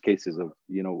use cases of,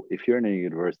 you know, if you're in a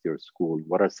university or school,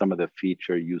 what are some of the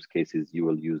feature use cases you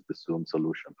will use the Zoom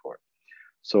solution for?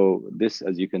 So this,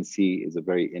 as you can see, is a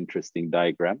very interesting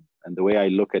diagram. And the way I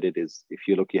look at it is, if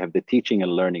you look, you have the teaching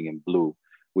and learning in blue,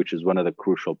 which is one of the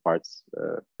crucial parts,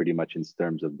 pretty much in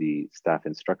terms of the staff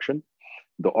instruction.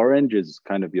 The orange is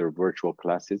kind of your virtual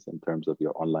classes in terms of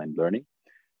your online learning.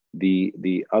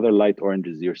 The other light orange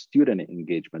is your student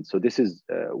engagement. So this is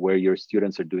where your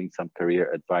students are doing some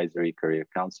career advisory, career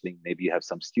counseling. Maybe you have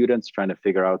some students trying to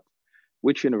figure out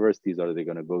which universities are they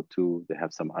going to go to. They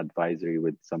have some advisory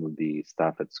with some of the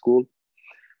staff at school.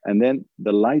 And then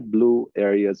the light blue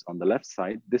areas on the left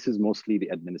side, this is mostly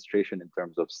the administration in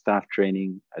terms of staff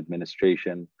training,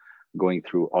 administration, going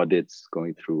through audits,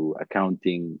 going through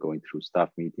accounting, going through staff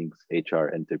meetings, HR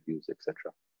interviews, etc.,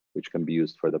 which can be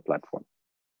used for the platform.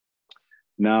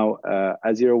 Now,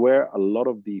 as you're aware, a lot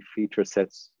of the feature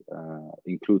sets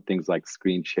include things like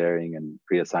screen sharing and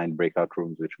pre-assigned breakout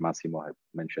rooms, which Massimo had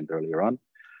mentioned earlier on.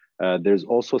 There's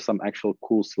also some actual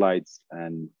cool slides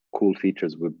and cool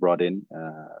features we've brought in.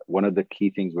 One of the key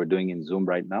things we're doing in Zoom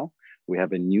right now, we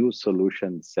have a new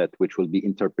solution set, which will be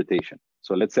interpretation.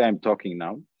 So let's say I'm talking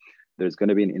now. There's going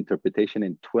to be an interpretation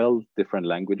in 12 different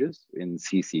languages in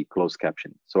CC, closed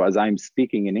captioning. So as I'm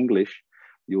speaking in English,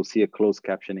 you'll see a closed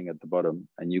captioning at the bottom,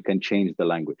 and you can change the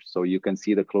language. So you can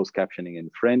see the closed captioning in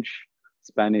French,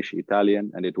 Spanish,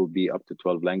 Italian, and it will be up to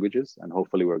 12 languages. And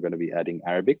hopefully we're going to be adding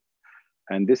Arabic.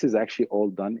 And this is actually all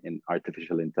done in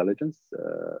artificial intelligence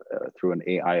through an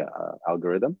AI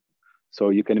algorithm. So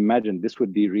you can imagine this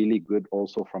would be really good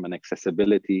also from an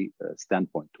accessibility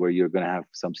standpoint, where you're going to have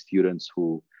some students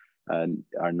who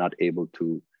are not able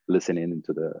to listen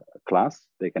into the class.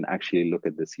 They can actually look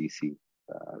at the CC.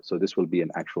 So this will be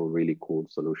an actual really cool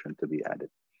solution to be added.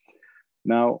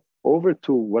 Now, over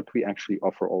to what we actually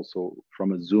offer also from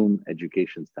a Zoom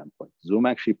education standpoint. Zoom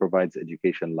actually provides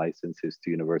education licenses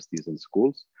to universities and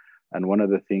schools. And one of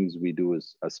the things we do is,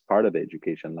 as part of the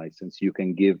education license, you can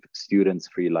give students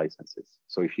free licenses.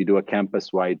 So if you do a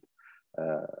campus-wide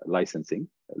licensing,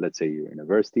 let's say your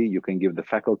university, you can give the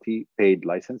faculty paid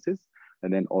licenses,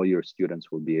 and then all your students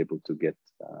will be able to get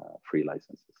free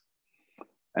licenses.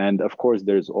 And of course,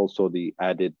 there's also the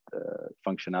added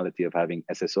functionality of having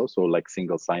SSO, so like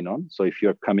single sign-on. So if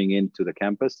you're coming into the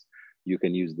campus, you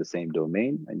can use the same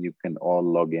domain and you can all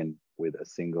log in with a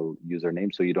single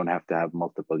username. So you don't have to have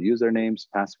multiple usernames,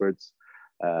 passwords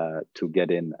to get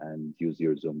in and use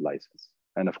your Zoom license.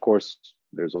 And of course,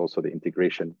 there's also the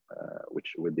integration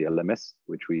with the LMS,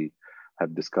 which we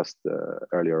have discussed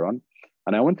earlier on.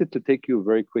 And I wanted to take you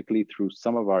very quickly through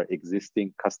some of our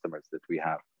existing customers that we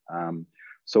have.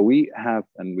 So we have,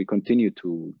 and we continue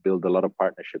to build a lot of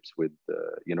partnerships with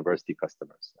university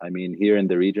customers. I mean, here in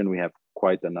the region, we have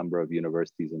quite a number of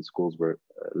universities and schools we're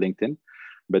linked in,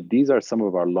 but these are some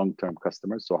of our long-term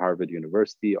customers. So Harvard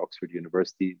University, Oxford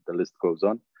University, the list goes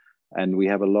on. And we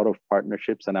have a lot of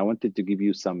partnerships. And I wanted to give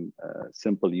you some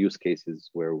simple use cases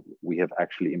where we have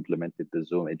actually implemented the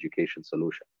Zoom education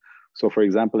solution. So for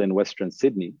example, in Western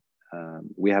Sydney,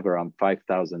 we have around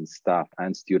 5,000 staff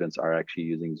and students are actually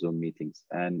using Zoom meetings.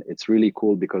 And it's really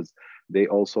cool because they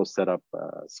also set up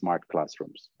smart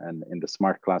classrooms. And in the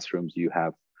smart classrooms, you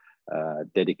have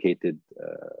dedicated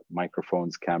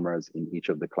microphones, cameras in each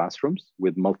of the classrooms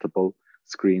with multiple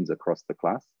screens across the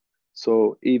class.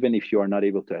 So even if you are not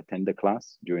able to attend the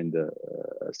class during the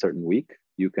certain week,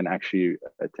 you can actually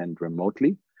attend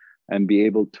remotely and be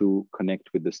able to connect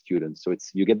with the students. So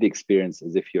you get the experience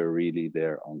as if you're really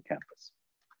there on campus.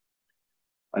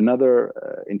 Another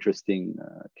interesting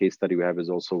case study we have is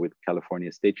also with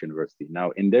California State University.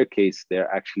 Now, in their case,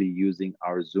 they're actually using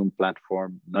our Zoom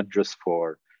platform, not just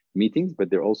for meetings, but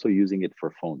they're also using it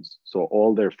for phones. So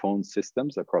all their phone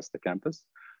systems across the campus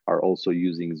are also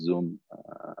using Zoom,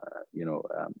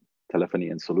 telephony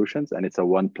and solutions. And it's a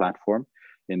one platform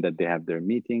in that they have their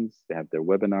meetings, they have their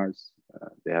webinars,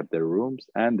 they have their rooms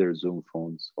and their Zoom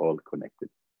phones all connected.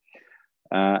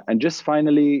 And just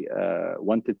finally,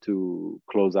 wanted to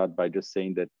close out by just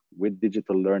saying that with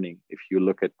digital learning, if you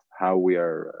look at how we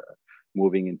are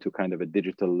moving into kind of a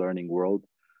digital learning world,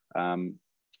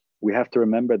 we have to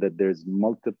remember that there's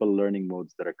multiple learning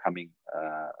modes that are coming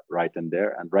right in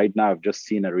there. And right now, I've just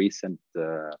seen a recent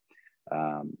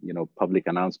public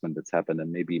announcement that's happened,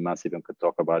 and maybe Massimo could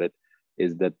talk about it,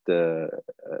 is that the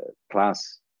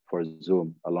class for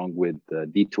Zoom, along with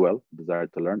D2L, Desire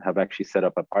to Learn, have actually set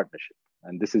up a partnership.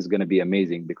 And this is going to be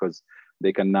amazing because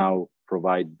they can now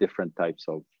provide different types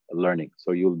of learning.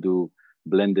 So you'll do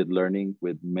blended learning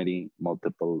with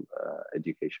multiple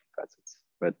education facets.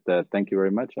 But thank you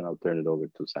very much, and I'll turn it over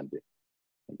to Sanjay.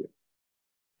 Thank you.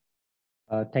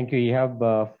 Thank you,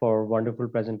 Ehab, for wonderful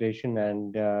presentation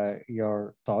and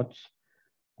your thoughts.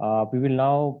 We will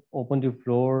now open the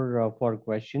floor for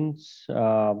questions.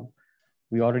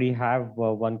 We already have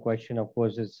one question. Of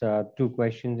course, it's two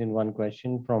questions in one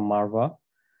question from Marva.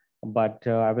 But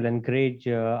I will encourage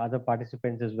other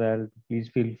participants as well. Please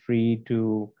feel free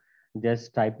to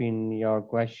just type in your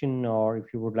question, or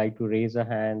if you would like to raise a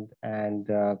hand and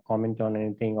comment on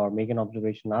anything or make an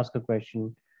observation, ask a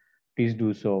question, please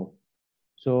do so.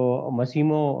 So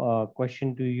Massimo,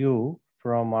 question to you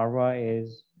from Marva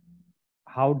is,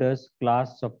 how does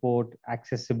class support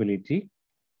accessibility?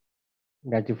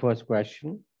 That's the first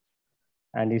question.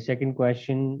 And the second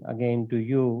question again to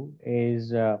you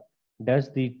is,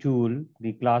 does the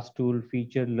class tool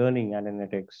feature learning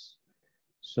analytics?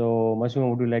 So Massimo,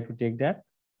 would you like to take that?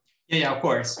 Yeah, of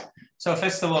course. So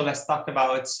first of all, let's talk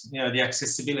about the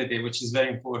accessibility, which is very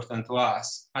important to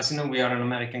us. As you know, we are an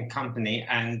American company,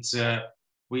 and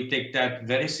we take that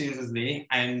very seriously,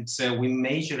 and we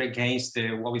measure against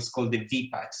what is called the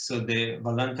VPAT, so the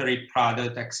Voluntary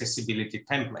Product Accessibility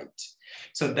Template.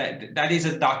 So that is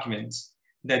a document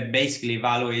that basically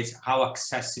evaluates how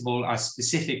accessible a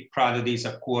specific product is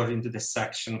according to the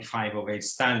Section 508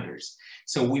 standards.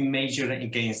 So we measure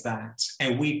against that,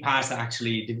 and we passed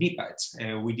actually the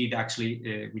VPAT. We did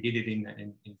it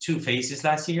in 2 phases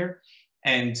last year,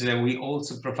 and we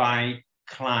also provide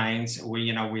clients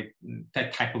with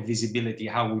that type of visibility,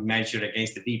 how we measure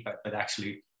against the VPAT, but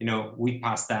actually, we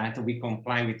pass that, we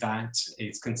comply with that.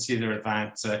 It's considered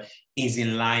that is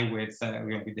in line with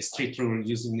the strict rule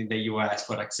used in the US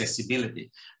for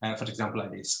accessibility. For example,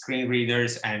 like the screen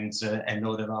readers and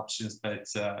other options. But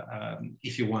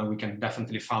if you want, we can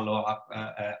definitely follow up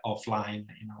offline,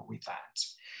 with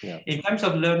that. Yeah. In terms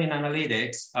of learning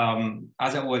analytics,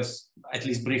 as I was at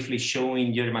least briefly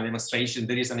showing during my demonstration,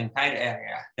 there is an entire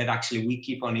area that actually we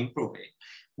keep on improving,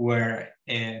 where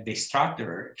the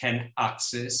instructor can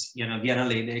access, the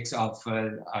analytics of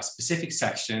a specific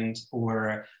sections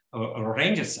or a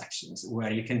range of sections,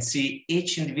 where you can see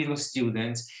each individual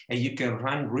student and you can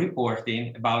run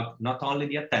reporting about not only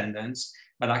the attendance,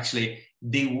 but actually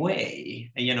the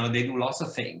way, they do lots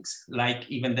of things, like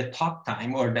even the talk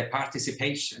time or the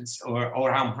participations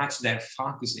or how much they're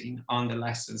focusing on the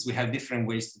lessons. We have different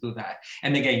ways to do that.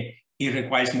 And again, it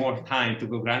requires more time to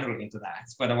go granular into that.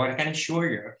 But what I can assure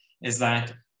you is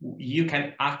that you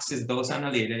can access those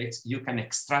analytics, you can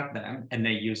extract them, and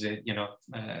then use it,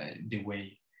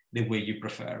 the way you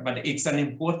prefer. But it's an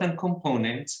important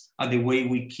component of the way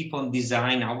we keep on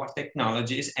designing our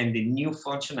technologies and the new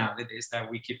functionalities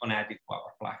that we keep on adding to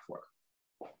our platform.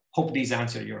 Hope these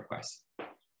answer your question.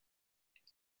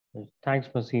 Thanks,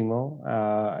 Massimo.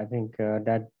 I think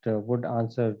that would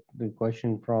answer the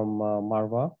question from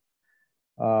Marva.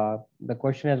 The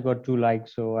question has got 2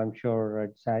 likes, so I'm sure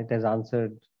it has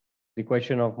answered the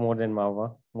question of more than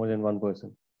Marva, more than one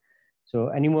person. So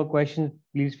any more questions,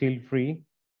 please feel free.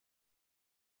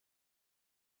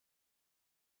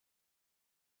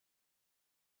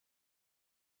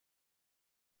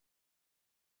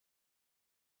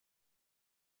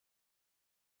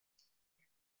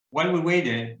 While we're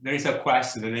waiting, there is a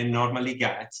question that I normally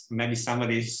get. Maybe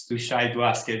somebody is too shy to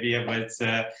ask it here, but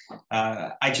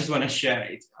I just want to share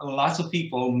it. Lots of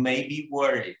people may be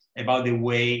worried about the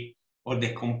way or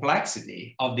the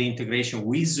complexity of the integration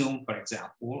with Zoom, for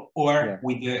example, or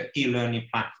with the e-learning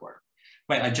platform.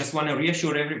 But I just want to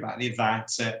reassure everybody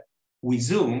that with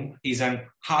Zoom is an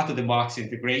out-of-the-box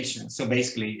integration. So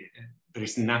basically, there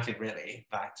is nothing really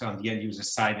that on the end user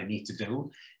side they need to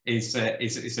do. It's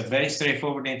a very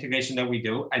straightforward integration that we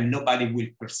do, and nobody will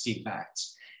perceive that.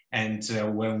 And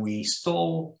when we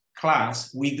install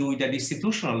class, we do it at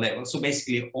institutional level. So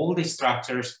basically, all the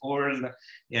instructors or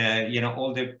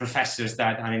all the professors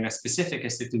that are in a specific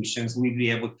institutions will be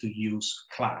able to use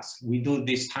class. We do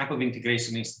this type of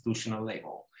integration institutional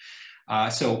level.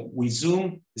 So with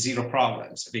Zoom, 0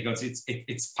 problems, because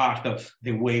it's part of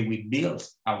the way we build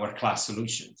our class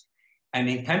solutions. And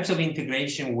in terms of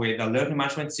integration with a learning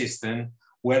management system,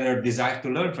 whether Desire to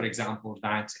Learn, for example,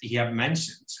 that Ehab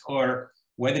mentioned, or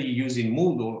whether you're using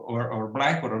Moodle or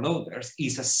Blackboard or others,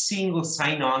 is a single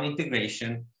sign-on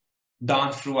integration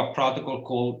done through a protocol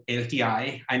called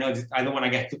LTI. I know I don't want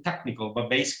to get too technical, but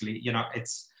basically,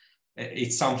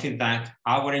 it's something that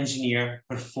our engineer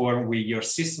perform with your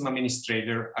system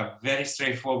administrator, a very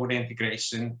straightforward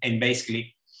integration. And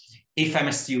basically, if I'm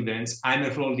a student, I'm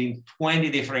enrolled in 20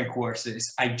 different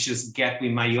courses. I just get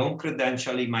with my own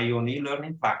credential in my own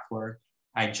e-learning platform.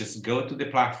 I just go to the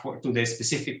platform, to the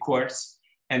specific course.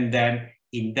 And then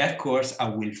in that course, I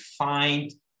will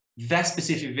find that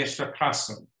specific virtual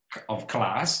classroom of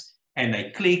class. And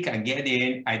I click and get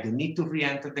in. I don't need to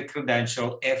re-enter the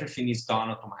credential. Everything is done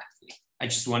automatically. I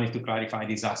just wanted to clarify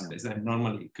these aspects that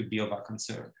normally could be of our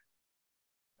concern.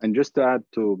 And just to add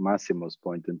to Massimo's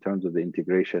point in terms of the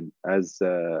integration, as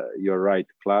you're right,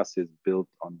 class is built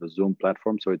on the Zoom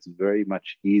platform, so it's very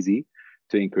much easy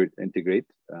to integrate,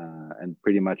 and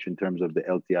pretty much in terms of the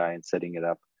LTI and setting it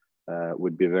up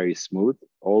would be very smooth.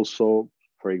 Also,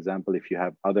 for example, if you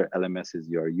have other LMSs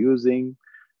you're using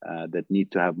that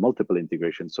need to have multiple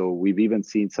integrations. So we've even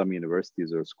seen some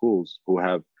universities or schools who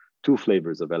have 2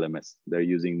 flavors of LMS. They're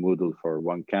using Moodle for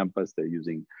one campus, they're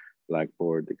using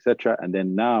Blackboard, etc. And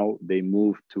then now they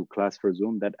move to Class for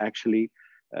Zoom that actually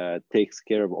takes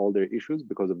care of all their issues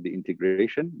because of the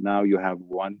integration. Now you have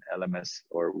one LMS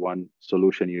or one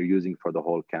solution you're using for the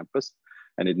whole campus,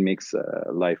 and it makes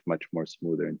life much more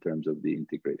smoother in terms of the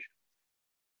integration.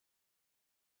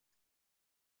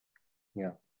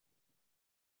 Yeah.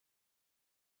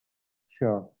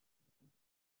 Sure.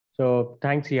 So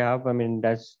thanks, Ehab. I mean,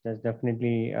 that's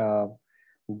definitely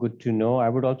good to know. I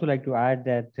would also like to add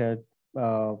that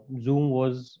Zoom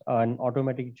was an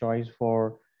automatic choice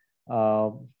for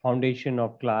foundation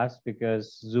of class,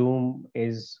 because Zoom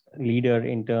is leader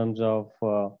in terms of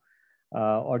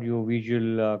audio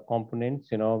visual components.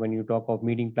 When you talk of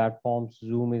meeting platforms,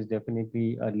 Zoom is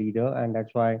definitely a leader, and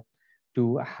that's why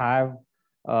to have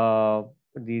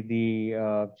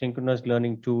the synchronous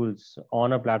learning tools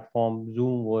on a platform,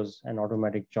 Zoom was an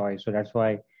automatic choice. So that's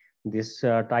why this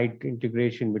tight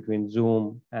integration between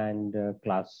Zoom and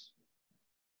class.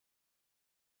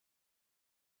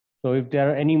 So if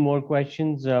there are any more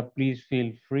questions, please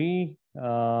feel free.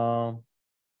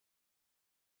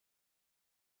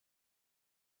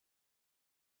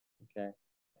 Okay.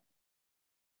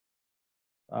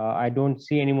 I don't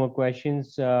see any more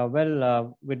questions.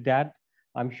 With that,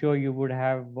 I'm sure you would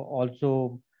have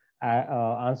also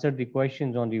answered the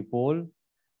questions on the poll.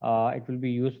 It will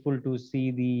be useful to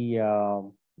see the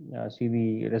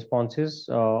responses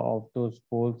of those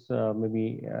polls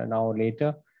maybe now or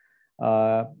later.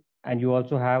 And you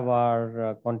also have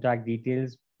our contact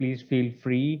details. Please feel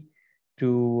free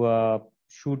to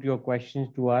shoot your questions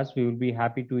to us. We will be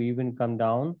happy to even come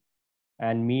down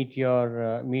and meet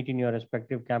in your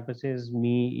respective campuses.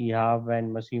 Me, Ehab,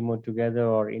 and Massimo together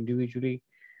or individually.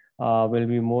 We'll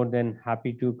be more than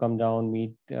happy to come down,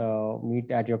 meet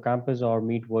at your campus or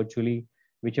meet virtually,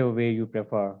 whichever way you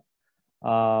prefer.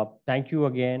 Thank you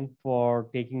again for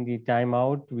taking the time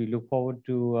out. We look forward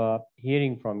to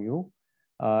hearing from you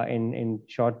in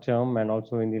short term and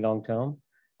also in the long term.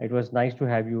 It was nice to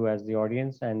have you as the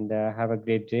audience, and have a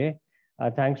great day.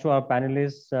 Thanks to our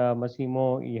panelists,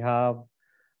 Massimo, Ehab,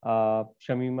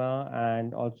 Shameema,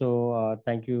 and also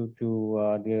thank you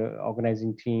to the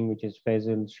organizing team, which is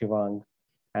Fedel, Shivang,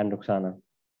 and Roxana.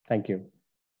 Thank you.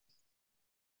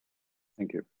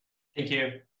 Thank you. Thank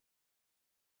you.